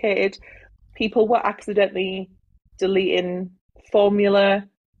complicated. People were accidentally deleting formula.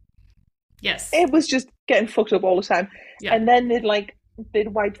 Yes. It was just getting fucked up all the time. Yeah. And then they'd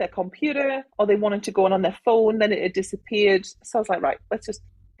wipe their computer, or they wanted to go on their phone, then it had disappeared. So I was like, right,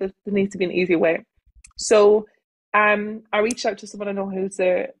 there needs to be an easier way. So I reached out to someone I know who's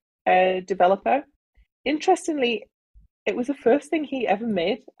a developer. Interestingly, it was the first thing he ever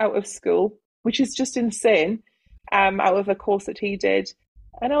made out of school, which is just insane, out of a course that he did.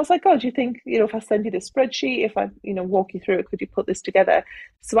 And I was like, oh, do you think, if I send you this spreadsheet, if I, walk you through it, could you put this together?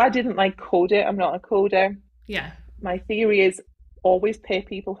 So I didn't like code it. I'm not a coder. Yeah. My theory is always pay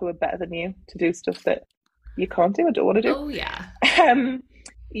people who are better than you to do stuff that you can't do or don't want to do. Oh, yeah. Um,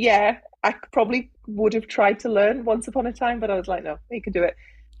 yeah, I probably would have tried to learn once upon a time, but I was like, no, you can do it.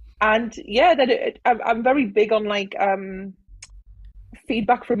 And yeah, I'm very big on like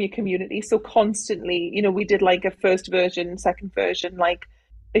feedback from your community. So constantly, we did like a first version, second version, like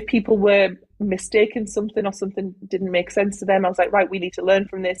if people were mistaken something or something didn't make sense to them, I was like, right, we need to learn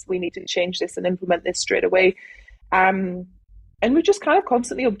from this. We need to change this and implement this straight away. Um, and we just kind of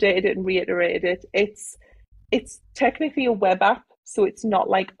constantly updated it and reiterated it. It's technically a web app, so it's not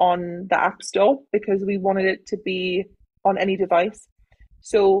like on the App Store because we wanted it to be on any device.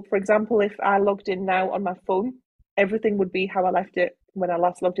 So, for example, if I logged in now on my phone, everything would be how I left it when I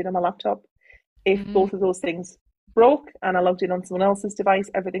last logged in on my laptop. If Mm-hmm. both of those things broke and I logged in on someone else's device,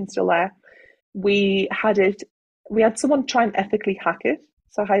 everything's still there. We had it, we had someone try and ethically hack it.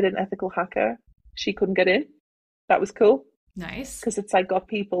 So I hired an ethical hacker. She couldn't get in. That was cool Nice. because it's like got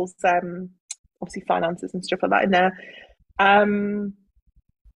people's obviously finances and stuff like that in there. Um,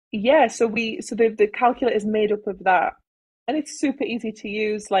 yeah, so the calculator is made up of that, and it's super easy to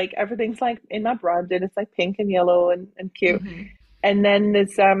use. Like everything's like in my branding, it's like pink and yellow and cute. Mm-hmm. And then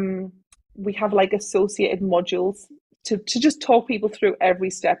there's we have like associated modules to just talk people through every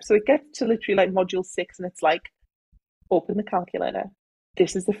step. So it gets to literally like module 6, and it's like open the calculator.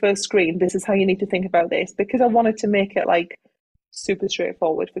 This is the first screen. This is how you need to think about this, because I wanted to make it like super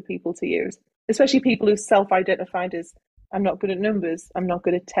straightforward for people to use, especially people who self-identified as I'm not good at numbers, I'm not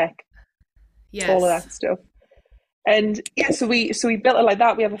good at tech, all of Yes. that stuff. And yeah, so we built it like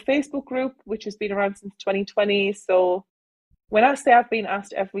that. We have a Facebook group which has been around since 2020. So when I say I've been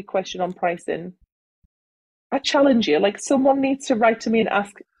asked every question on pricing, I challenge you. Like someone needs to write to me and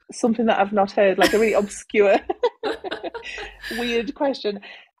ask something that I've not heard, like a really obscure, weird question.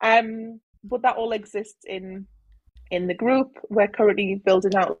 But that all exists in the group. We're currently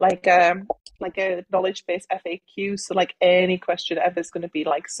building out like a knowledge based FAQ. So like any question ever is going to be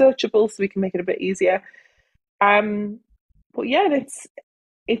like searchable, so we can make it a bit easier. Um, but yeah,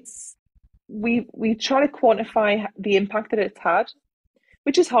 it's we try to quantify the impact that it's had,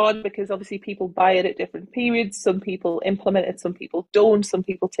 which is hard because obviously people buy it at different periods. Some people implement it, some people don't. Some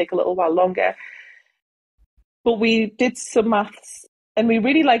people take a little while longer. But we did some maths and we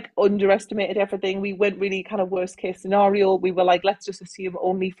really like underestimated everything. We went really kind of worst case scenario. We were like, let's just assume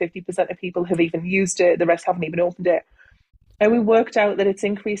only 50% of people have even used it, the rest haven't even opened it. And we worked out that it's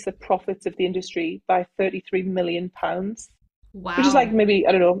increased the profits of the industry by £33 million, which is like Wow. maybe,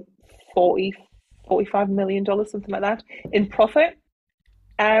 I don't know, 40, $45 million, something like that in profit.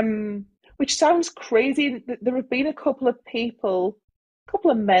 Which sounds crazy. There have been a couple of people, a couple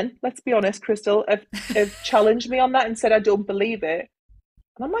of men, let's be honest, Crystal, have challenged me on that and said, I don't believe it.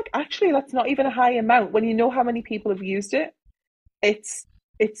 And I'm like, actually, that's not even a high amount. When you know how many people have used it, it's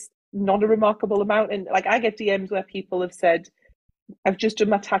it's not a remarkable amount. And like I get DMs where people have said, I've just done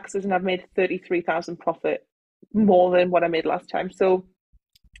my taxes and I've made 33,000 profit, more than what I made last time. So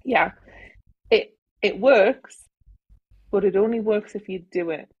yeah, it works, but it only works if you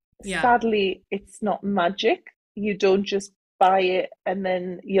do it. Yeah. Sadly, it's not magic. You don't just buy it and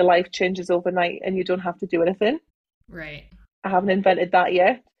then your life changes overnight and you don't have to do anything. Right. I haven't invented that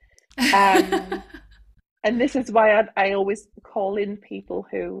yet. Um, and this is why I always call in people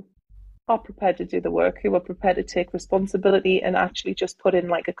who are prepared to do the work, who are prepared to take responsibility and actually just put in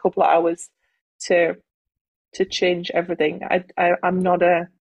like a couple of hours to change everything. I'm not a,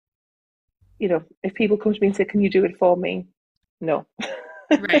 if people come to me and say, "Can you do it for me?" No.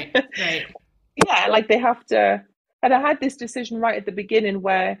 Right. Right. Yeah, like they have to. And I had this decision right at the beginning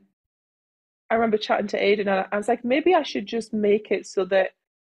where I remember chatting to Aidan and I was like, maybe I should just make it so that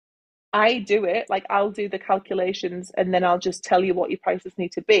I do it. Like I'll do the calculations and then I'll just tell you what your prices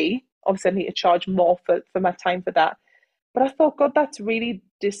need to be. Obviously, I need to charge more for my time for that. But I thought, God, that's really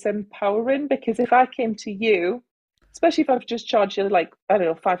disempowering because if I came to you, especially if I've just charged you like, I don't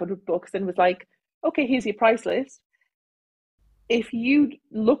know, $500 and was like, okay, here's your price list. If you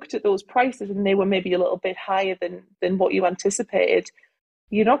looked at those prices and they were maybe a little bit higher than what you anticipated,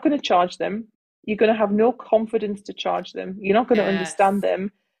 you're not going to charge them. You're going to have no confidence to charge them. You're not going to understand Yes.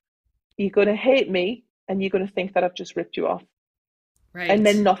 them. You're going to hate me and you're going to think that I've just ripped you off. And Right.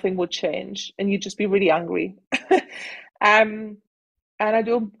 then nothing would change and you'd just be really angry. um, and I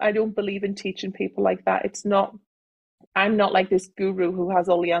don't believe in teaching people like that. It's not, I'm not like this guru who has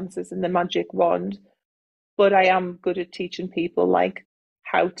all the answers and the magic wand, but I am good at teaching people like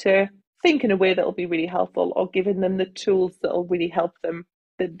how to think in a way that'll be really helpful or giving them the tools that'll really help them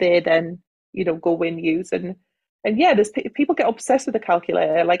that they then, go and use. And yeah, there's people get obsessed with the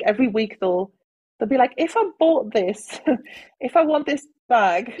calculator. Like every week they'll be like, if I bought this, if I want this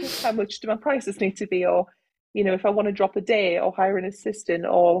bag, how much do my prices need to be? Or, if I want to drop a day or hire an assistant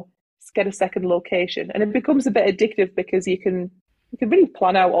or get a second location. And it becomes a bit addictive because you can really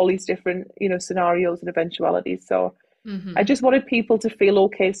plan out all these different, scenarios and eventualities. So I Mm-hmm. just wanted people to feel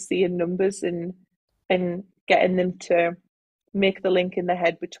okay seeing numbers and getting them to make the link in the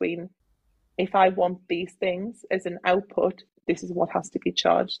head between, if I want these things as an output, this is what has to be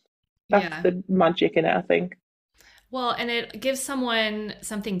charged. That's Yeah. the magic in it, I think. Well, and it gives someone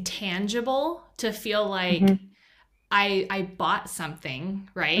something tangible to feel like Hmm. I bought something,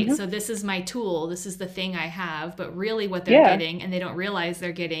 right? So Hmm. this is my tool, this is the thing I have, but really what they're Yeah, getting and they don't realize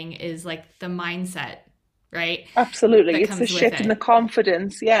they're getting is like the mindset, right? absolutely. That It's the comes with shift in it. the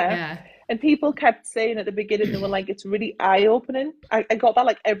confidence. Yeah. Yeah. And people kept saying at the beginning, they were like, it's really eye opening. I got that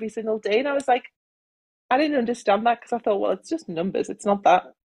like every single day. And I was like, I didn't understand that because I thought, well, it's just numbers. It's not that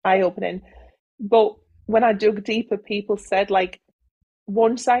eye opening. But when I dug deeper, people said, like,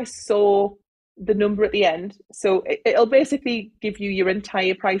 once I saw the number at the end, so it'll basically give you your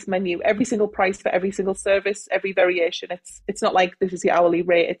entire price menu, every single price for every single service, every variation. It's not like this is your hourly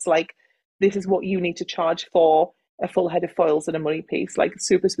rate. It's like this is what you need to charge for a full head of foils and a money piece, like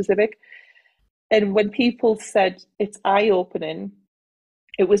super specific. And when people said it's eye opening,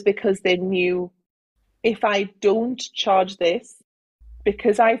 it was because they knew, if I don't charge this,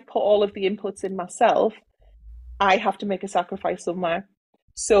 because I've put all of the inputs in myself, I have to make a sacrifice somewhere.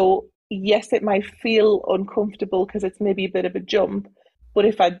 So, yes, it might feel uncomfortable because it's maybe a bit of a jump. But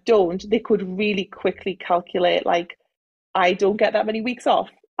if I don't, they could really quickly calculate, like, I don't get that many weeks off.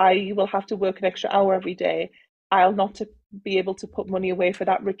 I will have to work an extra hour every day. I'll not to be able to put money away for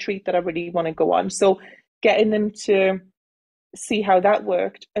that retreat that I really want to go on. So, getting them to see how that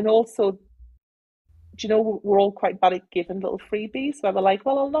worked. And also, do you know, we're all quite bad at giving little freebies. So we're like,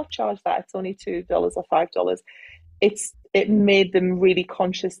 well, I'll not charge that. It's only $2 or $5. It made them really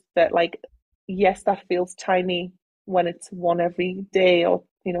conscious that, like, yes, that feels tiny when it's one every day, or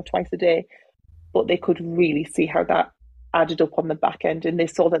twice a day, but they could really see how that added up on the back end, and they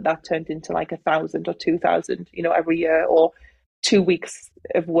saw that that turned into like 1,000 or 2,000 every year, or 2 weeks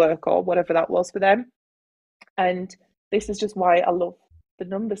of work, or whatever that was for them. And this is just why I love the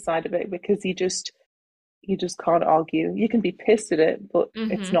number side of it, because you just can't argue. You can be pissed at it, but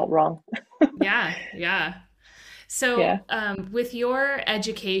it's Mm-hmm. not wrong. Yeah, yeah. So, Yeah. with your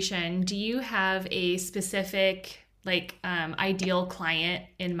education, do you have a specific like ideal client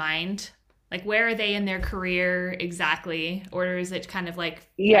in mind? Like, where are they in their career exactly, or is it kind of like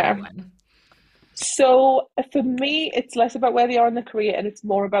Yeah. everyone? So for me, it's less about where they are in their career, and it's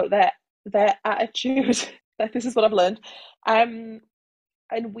more about their attitude. Like, this is what I've learned. Um,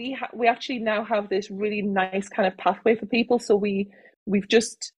 and we actually now have this really nice kind of pathway for people. So we've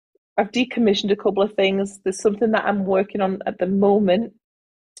just I've decommissioned a couple of things. There's something that I'm working on at the moment,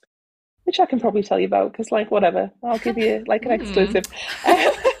 which I can probably tell you about, because, like, whatever, I'll give you like an Hmm. exclusive.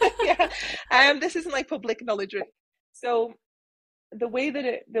 Yeah. This isn't like public knowledge. So the way that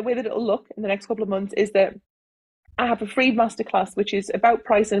it'll look in the next couple of months is that I have a free masterclass, which is about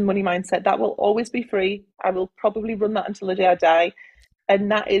price and money mindset. That will always be free. I will probably run that until the day I die. And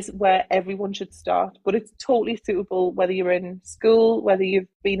that is where everyone should start. But it's totally suitable whether you're in school, whether you've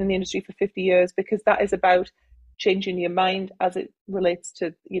been in the industry for 50 years, because that is about changing your mind as it relates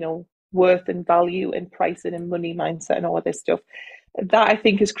to, worth and value and pricing and money mindset and all of this stuff. That, I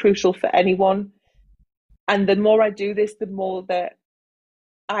think, is crucial for anyone. And the more I do this, the more that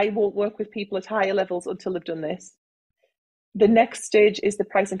I won't work with people at higher levels until they've done this. The next stage is the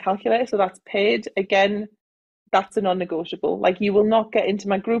pricing calculator. So that's paid. Again, that's a non-negotiable. Like, you will not get into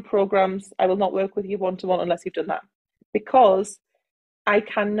my group programs. I will not work with you one-to-one unless you've done that. Because I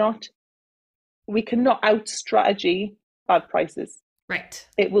cannot, we cannot out strategy bad prices. Right.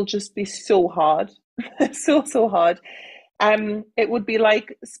 It will just be so hard. So hard. It would be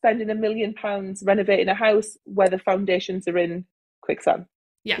like spending £1 million renovating a house where the foundations are in quicksand.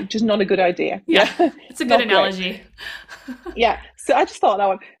 Yeah. Which is not a good idea. Yeah. Yeah. It's a good Not great. analogy. Yeah. So I just thought that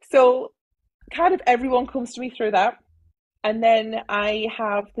one. So kind of everyone comes to me through that. And then I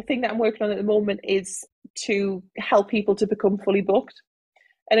have the thing that I'm working on at the moment is to help people to become fully booked.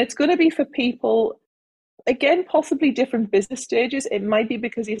 And it's going to be for people, again, possibly different business stages. It might be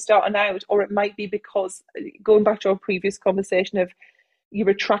because you're starting out, or it might be because, going back to our previous conversation, of you're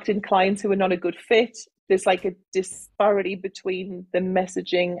attracting clients who are not a good fit. There's like a disparity between the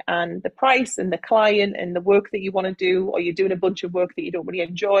messaging and the price and the client and the work that you want to do, or you're doing a bunch of work that you don't really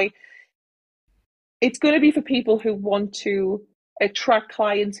enjoy. It's going to be for people who want to attract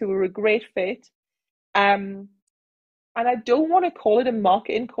clients who are a great fit. Um, and I don't want to call it a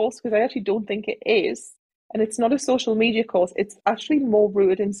marketing course, because I actually don't think it is. And it's not a social media course. It's actually more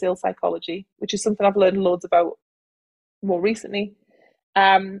rooted in sales psychology, which is something I've learned loads about more recently.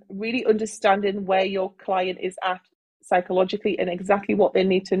 Really understanding where your client is at psychologically, and exactly what they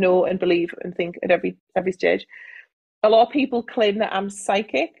need to know and believe and think at every stage. A lot of people claim that I'm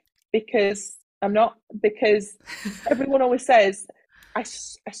psychic because I'm not, because everyone always says, I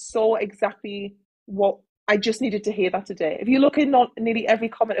saw exactly what I just needed to hear that today. If you look in not nearly every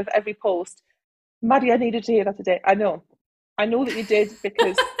comment of every post, Maddie, I needed to hear that today. I know that you did,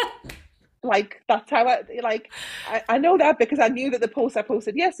 because like that's how I know that because I knew that the post I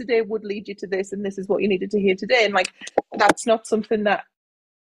posted yesterday would lead you to this, and this is what you needed to hear today. And like, that's not something that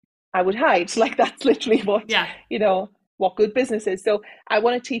I would hide. Like, that's literally what, Yeah. what good business is. So I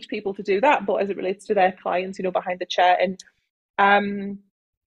want to teach people to do that, but as it relates to their clients, behind the chair. And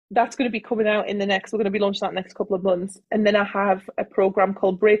that's going to be coming out we're going to be launching that next couple of months. And then I have a program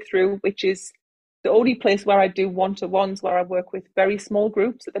called Breakthrough, which is the only place where I do one-to-ones, where I work with very small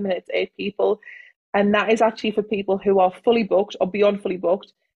groups. At the minute, it's 8 people. And that is actually for people who are fully booked or beyond fully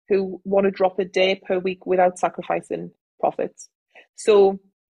booked, who want to drop a day per week without sacrificing profits. So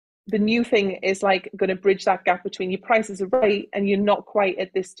the new thing is like going to bridge that gap between your prices are right and you're not quite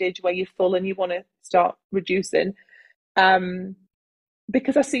at this stage where you're full and you want to start reducing.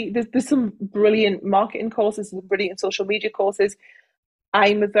 Because I see there's some brilliant marketing courses, some brilliant social media courses.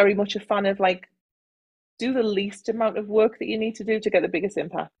 I'm very much a fan of like, do the least amount of work that you need to do to get the biggest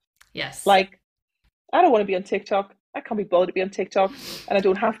impact. Yes. Like, I don't want to be on TikTok. I can't be bothered to be on TikTok, and I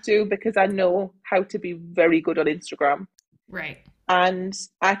don't have to, because I know how to be very good on Instagram. Right. And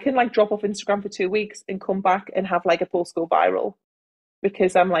I can like drop off Instagram for 2 weeks and come back and have like a post go viral,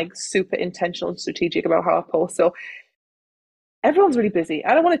 because I'm like super intentional and strategic about how I post. So everyone's really busy.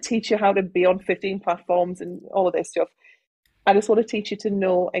 I don't want to teach you how to be on 15 platforms and all of this stuff. I just want to teach you to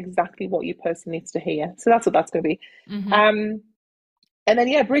know exactly what your person needs to hear. So that's what that's going to be. Mm-hmm. And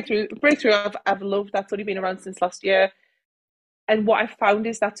then breakthrough. I've loved. That's only been around since last year. And what I found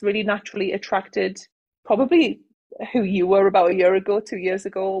is that's really naturally attracted probably who you were about a year ago, 2 years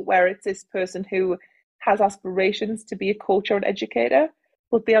ago, where it's this person who has aspirations to be a coach or an educator,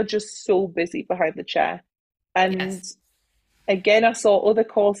 but they are just so busy behind the chair. And Yes. again, I saw other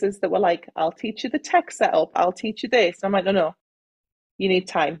courses that were like, I'll teach you the tech setup, I'll teach you this. And I'm like, no, you need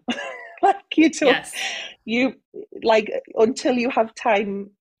time. Like, Yes. you like, until you have time,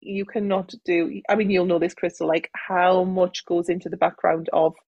 you cannot do. I mean, you'll know this, Crystal, like how much goes into the background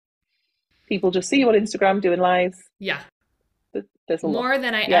of people just see you on Instagram doing lives. Yeah. There's a lot. More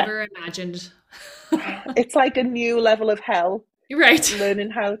than I Yeah. ever imagined. It's like a new level of hell, Right.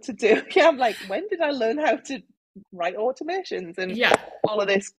 learning how to do. Yeah, I'm like, when did I learn how to write automations and Yeah. all of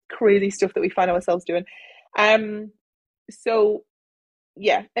this crazy stuff that we find ourselves doing? So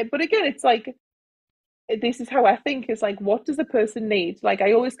yeah, but again, it's like, this is how I think, is like, what does a person need? Like,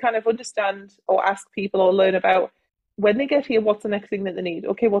 I always kind of understand or ask people or learn about, when they get here, what's the next thing that they need?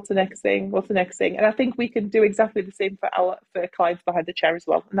 Okay, what's the next thing? What's the next thing? And I think we can do exactly the same for clients behind the chair as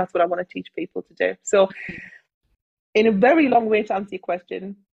well. And that's what I want to teach people to do. So in a very long way to answer your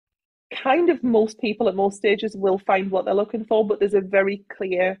question, kind of most people at most stages will find what they're looking for, but there's a very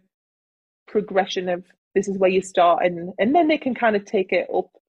clear progression of, this is where you start, and then they can kind of take it up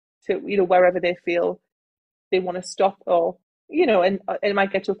to, wherever they feel they want to stop, or and it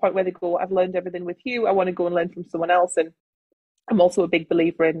might get to a point where they go, I've learned everything with you, I want to go and learn from someone else. And I'm also a big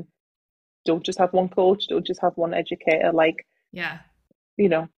believer in, don't just have one coach, don't just have one educator. Like, Yeah.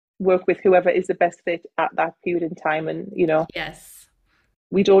 work with whoever is the best fit at that period in time. And Yes.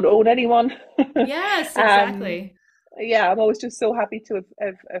 we don't own anyone. Yes, um exactly. yeah, I'm always just so happy to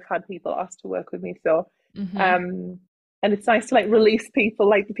have had people ask to work with me. So Mm-hmm. and it's nice to like release people,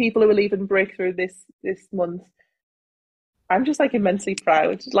 like the people who are leaving Breakthrough this month. I'm just like immensely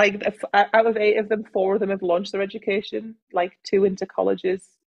proud. Like, out of 8 of them, 4 of them have launched their education, like 2 into colleges.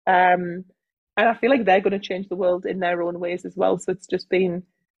 And I feel like they're going to change the world in their own ways as well. So it's just been,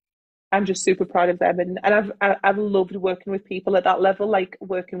 I'm just super proud of them. And I've loved working with people at that level, like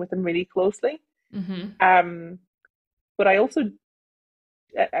working with them really closely. Mm-hmm. But I also,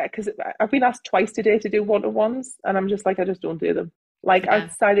 because I've been asked twice today to do one-to-ones, and I'm just like, I just don't do them. Like, Yeah.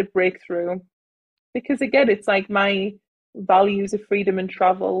 outside of Breakthrough, because again, it's like my values of freedom and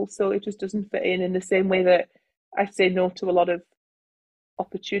travel, so it just doesn't fit in the same way that I say no to a lot of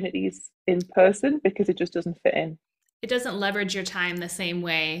opportunities in person, because it just doesn't fit in. It doesn't leverage your time the same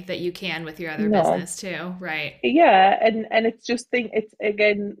way that you can with your other No. business too, right? Yeah, and it's just it's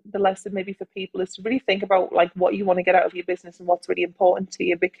again, the lesson maybe for people is to really think about like what you want to get out of your business and what's really important to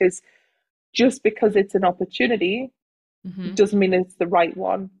you, because just because it's an opportunity Mm-hmm. doesn't mean it's the right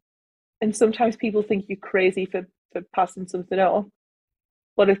one. And sometimes people think you're crazy for passing something up.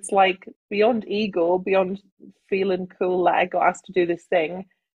 But it's like, beyond ego, beyond feeling cool that I got asked to do this thing,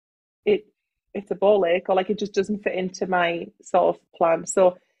 it it's a ball ache, or like it just doesn't fit into my sort of plan.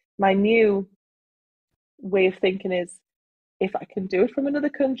 So my new way of thinking is, if I can do it from another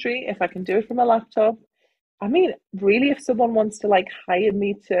country, if I can do it from a laptop. I mean, really, if someone wants to like hire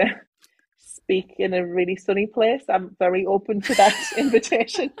me to speak in a really sunny place, I'm very open to that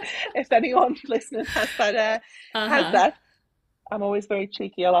invitation. If anyone listening has Uh-huh. that, I'm always very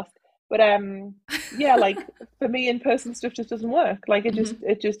cheeky, I'll ask. But yeah, like for me, in-person stuff just doesn't work. Like Hmm.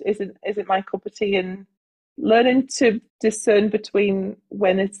 it just isn't my cup of tea. And learning to discern between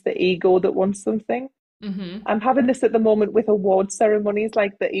when it's the ego that wants something. Hmm. I'm having this at the moment with award ceremonies.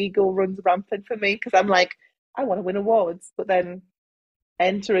 Like the ego runs rampant for me because I'm like, I want to win awards, but then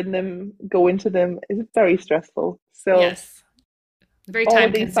entering them, going to them is very stressful. So Yes. Very all of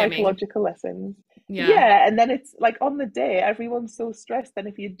time these consuming. psychological lessons. Yeah. Yeah, and then it's like on the day, everyone's so stressed. And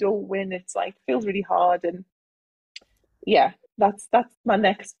if you don't win, it's like feels really hard. And yeah, that's my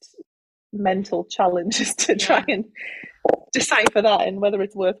next mental challenge is to try Yeah. and decipher that and whether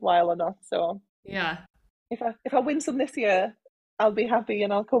it's worthwhile or not. So Yeah. if I win some this year, I'll be happy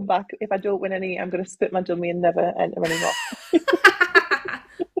and I'll come back. If I don't win any, I'm going to spit my dummy and never enter anymore.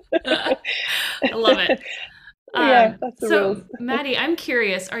 I love it. Yeah, that's the rules. So, Maddie, I'm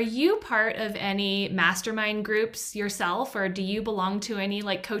curious, are you part of any mastermind groups yourself, or do you belong to any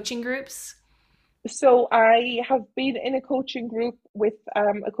like coaching groups? So I have been in a coaching group with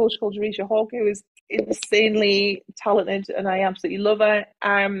a coach called Jerisha Hawk, who is insanely talented, and I absolutely love her.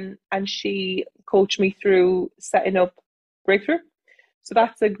 And she coached me through setting up Breakthrough. So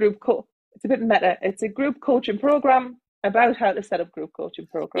that's a it's a bit meta. It's a group coaching program about how to set up group coaching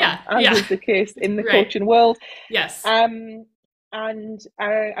programs, Yeah. as Yeah. is the case in the Right. coaching world. Yes. Um, and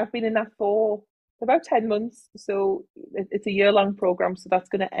I've been in that for about 10 months. So it's a year-long program. So that's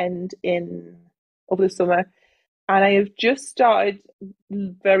going to end in over the summer. And I have just started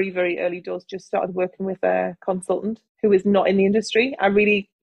very, very early doors, just started working with a consultant who is not in the industry. I really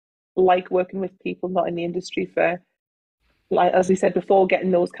like working with people not in the industry for, like as we said before, getting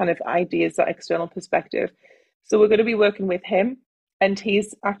those kind of ideas, that external perspective. So we're going to be working with him, and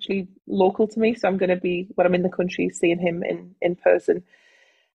he's actually local to me. So I'm going to be when I'm in the country seeing him in person.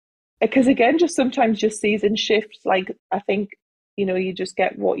 Because again, just sometimes just season shifts. Like I think you just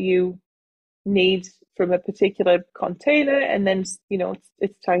get what you need from a particular container, and then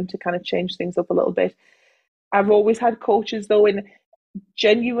it's time to kind of change things up a little bit. I've always had coaches though, and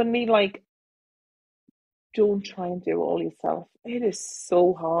genuinely like don't try and do it all yourself. It is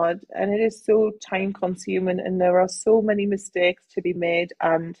so hard and it is so time consuming, and there are so many mistakes to be made,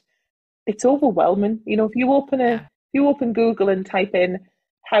 and it's overwhelming. Yeah. If you open Google and type in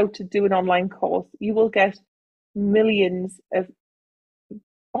how to do an online course, you will get millions of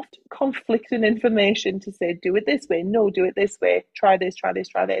often conflicting information to say, do it this way, no, do it this way, try this, try this,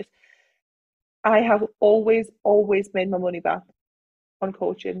 try this. I have always, always made my money back on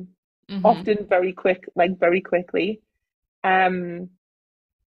coaching, Hmm. often very quick, like very quickly. Um,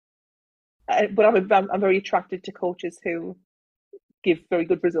 but I'm very attracted to coaches who give very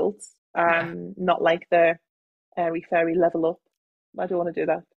good results. Yeah. Not like the airy fairy level up. I don't want to do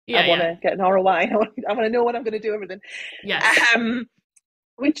that. I Yeah. want Yeah. to get an ROI. I want to know what I'm going to do everything. Yes. Um,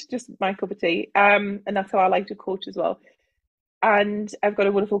 which just my cup of tea. And that's how I like to coach as well. And I've got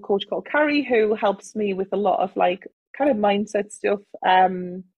a wonderful coach called Carrie who helps me with a lot of like kind of mindset stuff.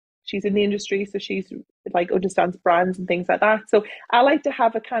 She's in the industry, so she's like understands brands and things like that. So I like to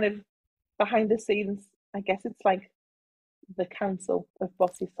have a kind of behind the scenes. I guess it's like the council of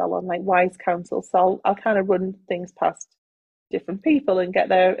Bossy Salon, like wise counsel. So I'll kind of run things past different people and get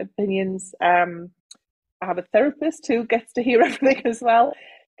their opinions. I have a therapist who gets to hear everything as well,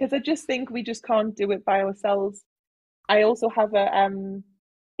 because I just think we just can't do it by ourselves. I also have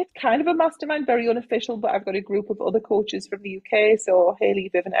it's kind of a mastermind, very unofficial, but I've got a group of other coaches from the UK, so Haley,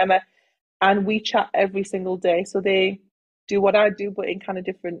 Viv, and Emma, and we chat every single day. So they do what I do, but in kind of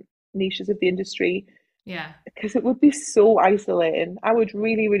different niches of the industry, Yeah. because it would be so isolating. I would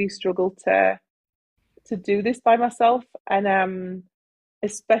really, really struggle to do this by myself, and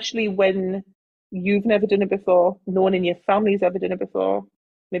especially when you've never done it before, no one in your family's ever done it before,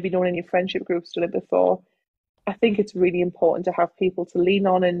 maybe no one in your friendship group's done it before. I think it's really important to have people to lean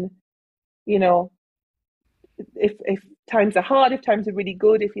on, and you know, if times are hard, if times are really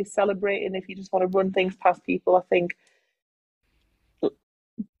good, if you're celebrating, if you just want to run things past people, I think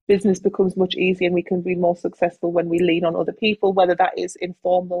business becomes much easier and we can be more successful when we lean on other people, whether that is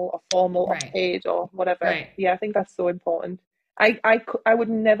informal or formal or Right. paid or whatever. Right. Yeah, I think that's so important. I would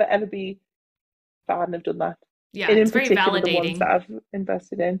never ever be if I hadn't have done that. Yeah. And in It's very particular, the ones that validating. I've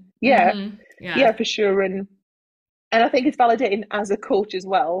invested in. Yeah, Hmm. Yeah. yeah, for sure. And I think it's validating as a coach as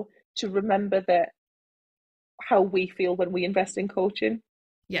well to remember that how we feel when we invest in coaching,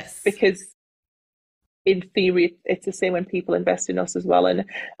 Yes. because in theory, it's the same when people invest in us as well. And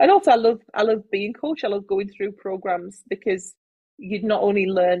also, I love being coach. I love going through programs because you not only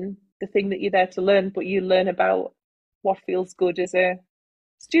learn the thing that you're there to learn, but you learn about what feels good as a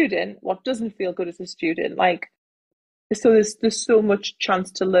student, what doesn't feel good as a student. Like, so there's so much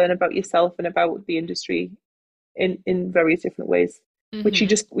chance to learn about yourself and about the industry in various different ways, which Mm-hmm.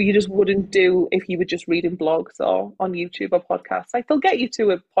 you just wouldn't do if you were just reading blogs or on YouTube or podcasts. Like, they'll get you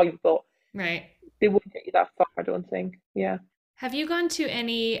to a point, but Right. they wouldn't get you that far, I don't think. Yeah. Have you gone to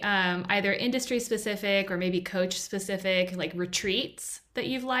any either industry specific or maybe coach specific like retreats that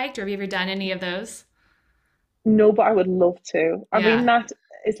you've liked, or have you ever done any of those? No, but I would love to. I mean, Yeah. that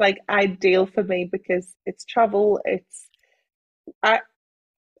is like ideal for me because it's travel. I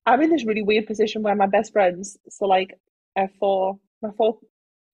I'm in this really weird position where my best friends, so like my four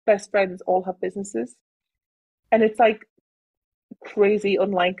best friends all have businesses, and it's like crazy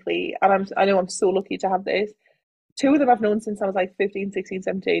unlikely. And I know I'm so lucky to have this. Two of them I've known since I was like 15, 16,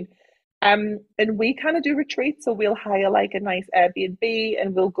 17. And we kind of do retreats, so we'll hire like a nice Airbnb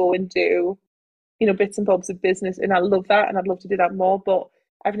and we'll go and do, bits and bobs of business. And I love that and I'd love to do that more, but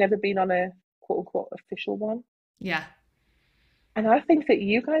I've never been on a quote unquote official one. Yeah. And I think that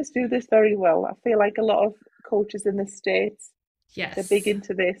you guys do this very well. I feel like a lot of coaches in the States, they're big Yes.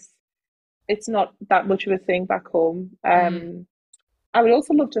 into this. It's not that much of a thing back home. Mm. I would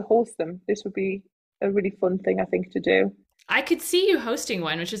also love to host them. This would be a really fun thing, I think, to do. I could see you hosting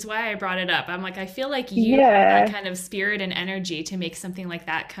one, which is why I brought it up. I'm like, I feel like you have that Yeah. kind of spirit and energy to make something like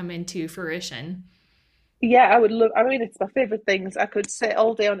that come into fruition. Yeah, I would love, I mean, it's my favorite things. I could sit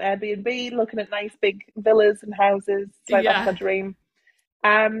all day on Airbnb looking at nice big villas and houses. It's like that's my Yeah. dream.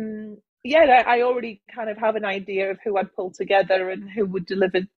 Yeah, I already kind of have an idea of who I'd pull together and who would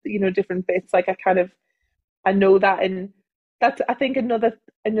deliver, different bits. Like I know that, and that's I think another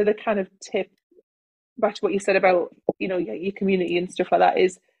kind of tip back to what you said about your community and stuff like that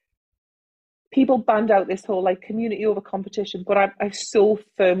is people band out this whole like community over competition, but I so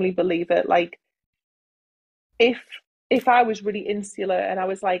firmly believe it. Like if if I was really insular and I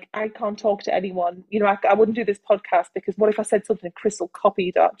was like, I can't talk to anyone, I wouldn't do this podcast because what if I said something and Crystal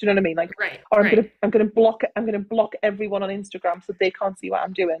copied that? Do you know what I mean? Like, Right. or Right. I'm gonna block everyone on Instagram so they can't see what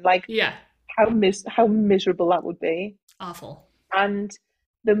I'm doing. Like, Yeah. how miserable that would be. Awful. And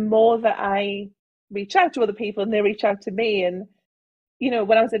the more that I reach out to other people and they reach out to me, and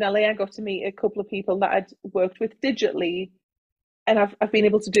when I was in LA, I got to meet a couple of people that I'd worked with digitally, and I've been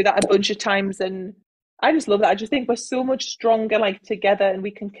able to do that a bunch of times, and I just love that. I just think we're so much stronger like together, and we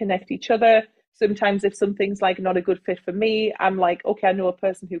can connect each other. Sometimes if something's like not a good fit for me, I'm like, okay, I know a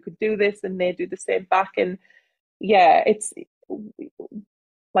person who could do this, and they do the same back, and yeah, it's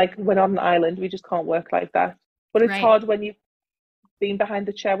like when on an island, we just can't work like that. But it's Right. hard when you've been behind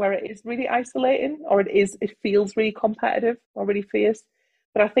the chair where it is really isolating, or it feels really competitive or really fierce.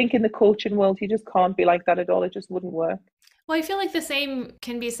 But I think in the coaching world, you just can't be like that at all. It just wouldn't work. Well, I feel like the same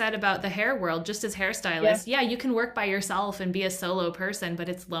can be said about the hair world, just as Yeah. hairstylists. Yeah, you can work by yourself and be a solo person, but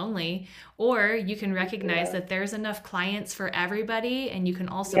it's lonely. Or you can recognize Yeah. that there's enough clients for everybody and you can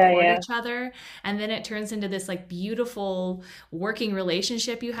all Yeah. support Yeah. each other. And then it turns into this like beautiful working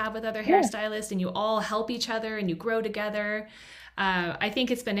relationship you have with other Yeah. hairstylists and you all help each other and you grow together. I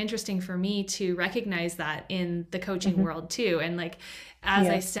think it's been interesting for me to recognize that in the coaching Hmm. world too. And like, as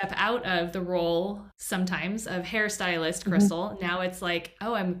I Yeah. step out of the role sometimes of hairstylist Hmm. Crystal, now it's like,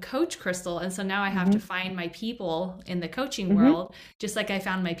 oh, I'm coach Crystal. And so now I have to Hmm. find my people in the coaching Hmm. world, just like I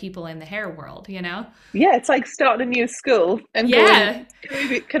found my people in the hair world, you know? Yeah. It's like starting a new school and going, Yeah.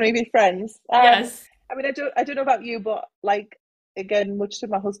 can we be friends? Yes. I mean, I don't know about you, but like again, much to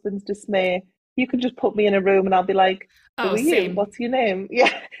my husband's dismay, you can just put me in a room and I'll be like, "Who Oh, are you? same. What's your name?"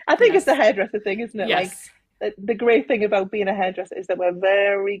 Yeah, I think it's a Yes. hairdresser thing, isn't it? Like Yes. the great thing about being a hairdresser is that we're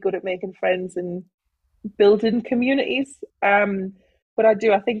very good at making friends and building communities. But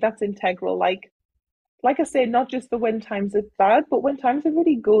I think that's integral. Like I say, not just the when times are bad, but when times are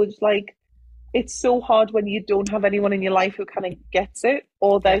really good. Like it's so hard when you don't have anyone in your life who kind of gets it,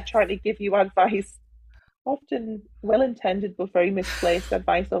 or they're Yes. trying to give you advice, often well intended but very misplaced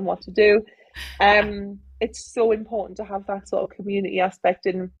advice on what to do. Yeah. It's so important to have that sort of community aspect,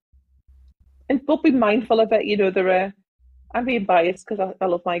 and but be mindful of it. I'm being biased because I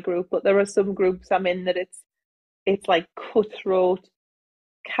love my group, but there are some groups I'm in that it's like cutthroat,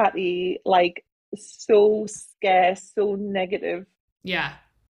 catty, like so scarce, so negative. Yeah.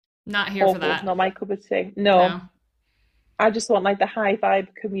 Not here for Awful, that. not my cup of tea. No, No. I just want like the high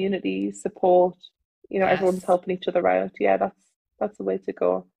vibe community support. Everyone's Yes. helping each other out. Yeah, that's the way to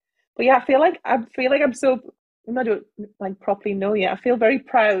go. But yeah, I feel like I'm so I don't like properly know you. I feel very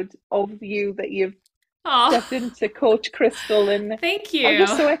proud of you that you've Oh, stepped in to coach Crystal, and thank I'm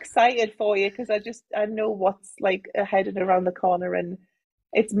just you. so excited for you because I know what's like ahead and around the corner, and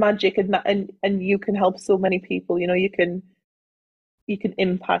it's magic, and you can help so many people. You can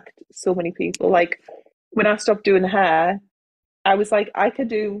impact so many people. Like when I stopped doing hair, I was like, I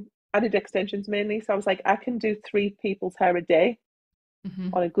did extensions mainly, so I was like, I can do three people's hair a day Hmm.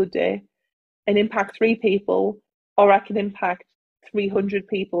 on a good day and impact three people, or I can impact 300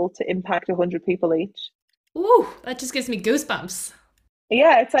 people to impact 100 people each. Ooh, that just gives me goosebumps.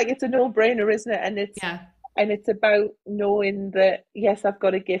 Yeah, it's like it's a no-brainer, isn't it? Yeah. And it's about knowing that yes, I've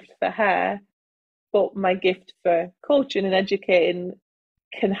got a gift for hair, but my gift for coaching and educating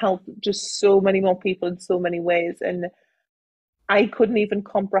can help just so many more people in so many ways. And I couldn't even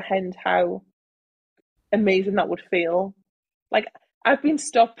comprehend how amazing that would feel. Like I got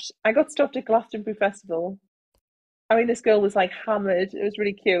stopped at Glastonbury Festival. I mean, this girl was like hammered. It was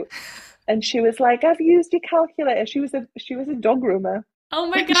really cute. And she was like, I've used your calculator. She was a dog groomer. Oh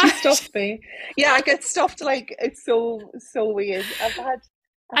my She gosh. stopped me. Yeah, I get stopped like it's so weird. I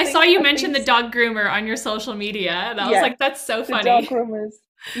I saw think you I've mention been, the dog groomer on your social media, and I was yeah, like, that's so the dog funny. groomers.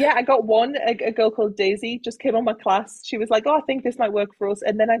 Yeah, I got a girl called Daisy just came on my class. She was like, "Oh, I think this might work for us."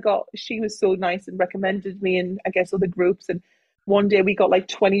 And then she was so nice and recommended me and I guess other groups. And one day we got like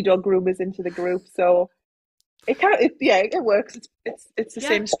 20 dog groomers into the group. So yeah, it works. It's the Yeah.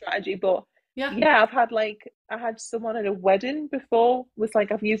 same strategy, but Yeah. yeah, I had someone at a wedding before was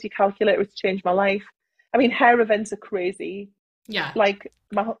like, I've used your calculator to change my life. I mean, hair events are crazy. Yeah. Like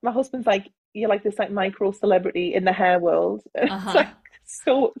my husband's like, you're like this like micro celebrity in the hair world. It's Uh-huh. like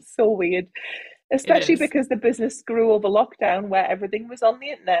so weird, It especially is. because the business grew over lockdown where everything was on the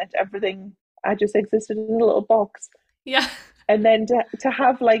internet. Everything I just existed in a little box, Yeah. and then to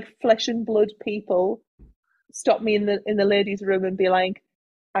have like flesh and blood people stop me in the ladies' room and be like,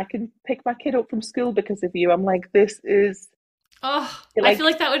 I can pick my kid up from school because of you. I'm like, this is Oh, I feel like,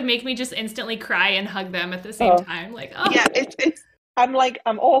 like that would make me just instantly cry and hug them at the same oh time. Like, oh, yeah, it's. I'm like,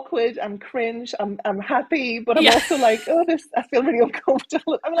 I'm awkward, I'm cringe, I'm happy, but I'm yeah. also like, oh, this I feel really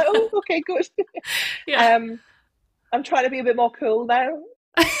uncomfortable. I'm like, oh, okay, good. Yeah. um, I'm trying to be a bit more cool now.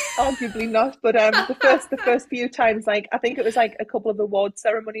 Arguably not, but the first few times, like I think it was like a couple of award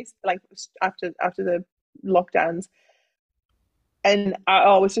ceremonies, like after the lockdowns, and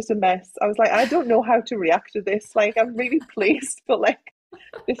I was just a mess. I was like, I don't know how to react to this. Like, I'm really pleased, but like,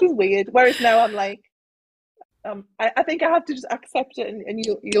 this is weird. Whereas now I'm like, I think I have to just accept it, and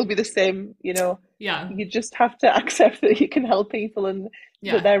you'll be the same. Yeah. You just have to accept that you can help people and that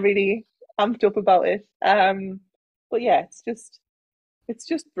Yeah. they're really amped up about it. But yeah, it's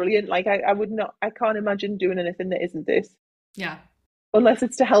just brilliant. Like I would not, I can't imagine doing anything that isn't this, Yeah. unless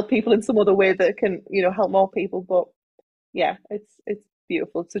it's to help people in some other way that can help more people. But yeah, it's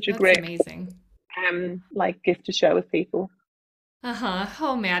beautiful. It's such a That's great amazing. like gift to share with people. Uh-huh.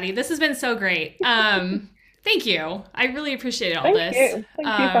 Oh, Maddie, this has been so great. Thank you. I really appreciate all Thank this. you. Thank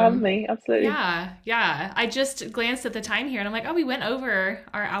you for having me. Absolutely. Yeah, yeah. I just glanced at the time here and I'm like, oh, we went over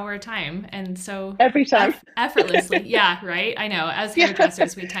our hour time. And so Every time. effortlessly. Yeah, right. I know. As Yeah.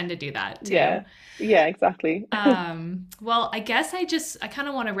 hairdressers, we tend to do that too. Yeah. Yeah, exactly. Well, I guess I kind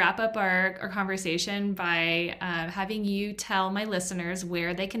of want to wrap up our conversation by having you tell my listeners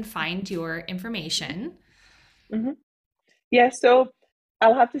where they can find your information. Hmm. Yeah, so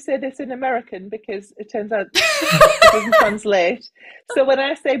I'll have to say this in American because it turns out it doesn't translate. So when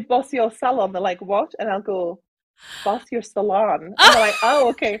I say boss your salon, they're like, what? And I'll go, boss your salon. And they're like, oh,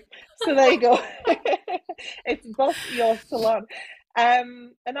 okay. So there you go. It's boss your salon.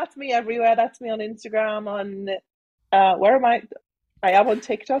 And that's me everywhere. That's me on Instagram, on where am I? I am on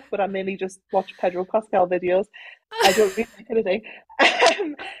TikTok, but I mainly just watch Pedro Pascal videos. I don't really make anything.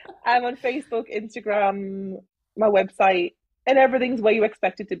 I'm on Facebook, Instagram, my website, and everything's where you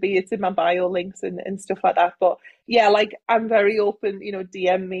expect it to be. It's in my bio links and stuff like that. But yeah, like I'm very open,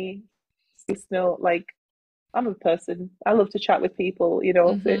 DM me, like I'm a person. I love to chat with people. If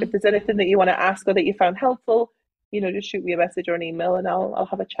Hmm. there's anything that you want to ask or that you found helpful, just shoot me a message or an email and I'll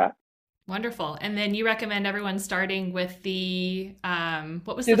have a chat. Wonderful. And then you recommend everyone starting with the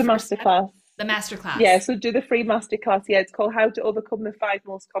what was Do the the first step? masterclass. The master Yeah, class. so do the free masterclass. Yeah, it's called How to Overcome the Five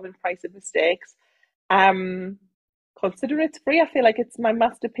Most Common Pricing Mistakes. Um, Consider it free. I feel like it's my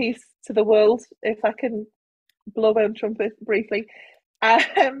masterpiece to the world, if I can blow my own trumpet briefly.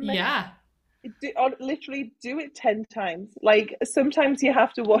 Um, Yeah. Literally do it 10 times. Like sometimes you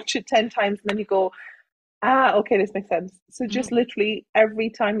have to watch it 10 times and then you go, okay, this makes sense. So just Mm. literally every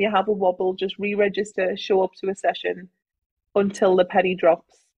time you have a wobble, just re-register, show up to a session until the penny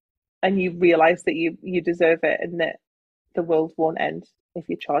drops and you realize that you deserve it and that the world won't end if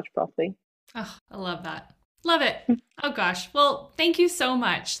you charge properly. Oh, I love that. Love it. Oh gosh. Well, thank you so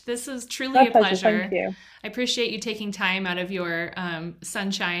much. This is My truly a pleasure. Thank pleasure. you. I appreciate you taking time out of your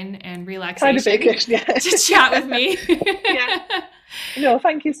sunshine and Kind of big, relaxation yeah. to chat with me. Yeah. No,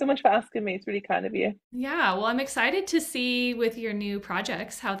 thank you so much for asking me. It's really kind of you. Yeah, well, I'm excited to see with your new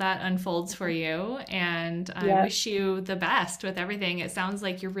projects how that unfolds for you. And I Yeah, wish you the best with everything. It sounds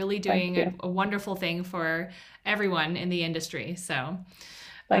like you're really thank doing you. a wonderful thing for everyone in the industry. So,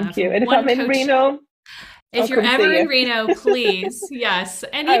 Thank you. from And if one I'm in coach, Reno, if I'll you're come ever see in you. Reno, please, yes.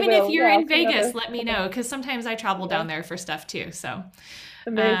 And I even if will. you're Yeah, I'll in come and have Vegas, a let me have a know because sometimes I travel yeah. down there for stuff too. So,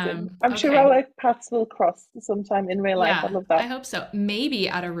 Amazing. I'm sure okay. our paths will cross sometime in real life. I'd Yeah, love I that. hope so. Maybe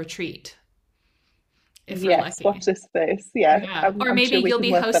at a retreat if we're Yes, watch lucky. this space. Yeah, Yeah. Or I'm maybe sure we you'll can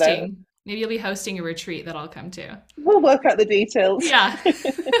be work that out. hosting. Maybe you'll be hosting a retreat that I'll come to. We'll work out the details. Yeah. Okay,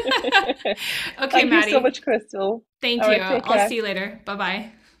 Thank you so Maddie. much, Crystal. Thank All you. right, take I'll care. see you later. Bye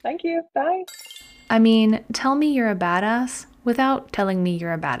bye. Thank you. Bye. I mean, tell me you're a badass without telling me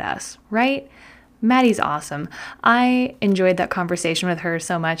you're a badass, right? Maddie's awesome. I enjoyed that conversation with her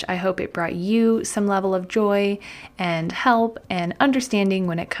so much. I hope it brought you some level of joy and help and understanding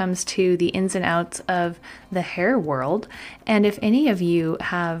when it comes to the ins and outs of the hair world. And if any of you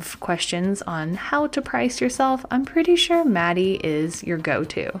have questions on how to price yourself, I'm pretty sure Maddie is your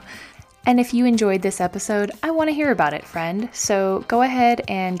go-to. And if you enjoyed this episode, I want to hear about it, friend. So go ahead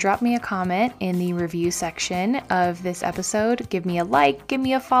and drop me a comment in the review section of this episode. Give me a like, give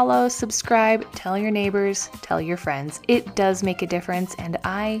me a follow, subscribe, tell your neighbors, tell your friends. It does make a difference, and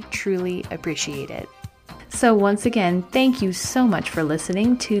I truly appreciate it. So once again, thank you so much for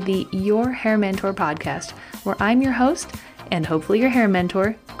listening to the Your Hair Mentor podcast, where I'm your host and hopefully your hair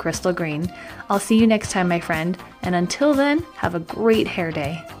mentor, Crystal Green. I'll see you next time, my friend. And until then, have a great hair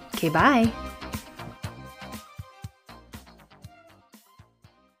day. Okay, bye.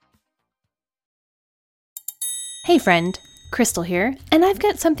 Hey friend, Crystal here, and I've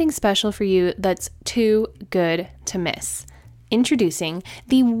got something special for you that's too good to miss. Introducing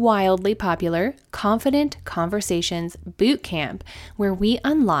the wildly popular Confident Conversations Bootcamp, where we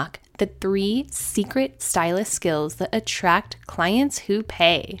unlock the 3 secret stylist skills that attract clients who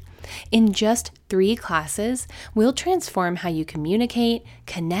pay. In just 3 classes, we'll transform how you communicate,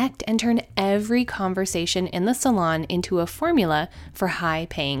 connect, and turn every conversation in the salon into a formula for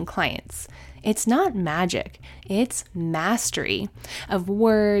high-paying clients. It's not magic, it's mastery of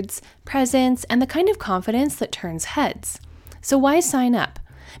words, presence, and the kind of confidence that turns heads. So why sign up?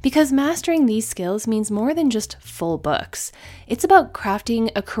 Because mastering these skills means more than just full books. It's about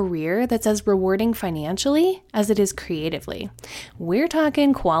crafting a career that's as rewarding financially as it is creatively. We're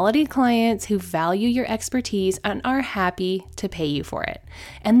talking quality clients who value your expertise and are happy to pay you for it.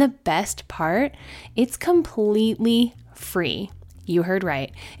 And the best part, it's completely free. You heard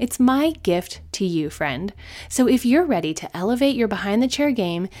right. It's my gift to you, friend. So if you're ready to elevate your behind the chair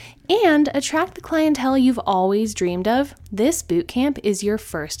game and attract the clientele you've always dreamed of, this bootcamp is your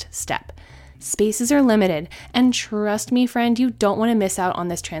first step. Spaces are limited, and trust me, friend, you don't want to miss out on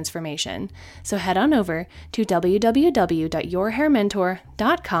this transformation. So head on over to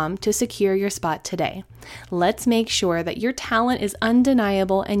www.yourhairmentor.com to secure your spot today. Let's make sure that your talent is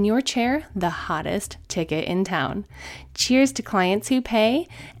undeniable and your chair the hottest ticket in town. Cheers to clients who pay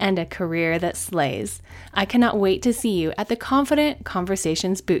and a career that slays. I cannot wait to see you at the Confident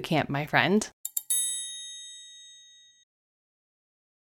Conversations Bootcamp, my friend.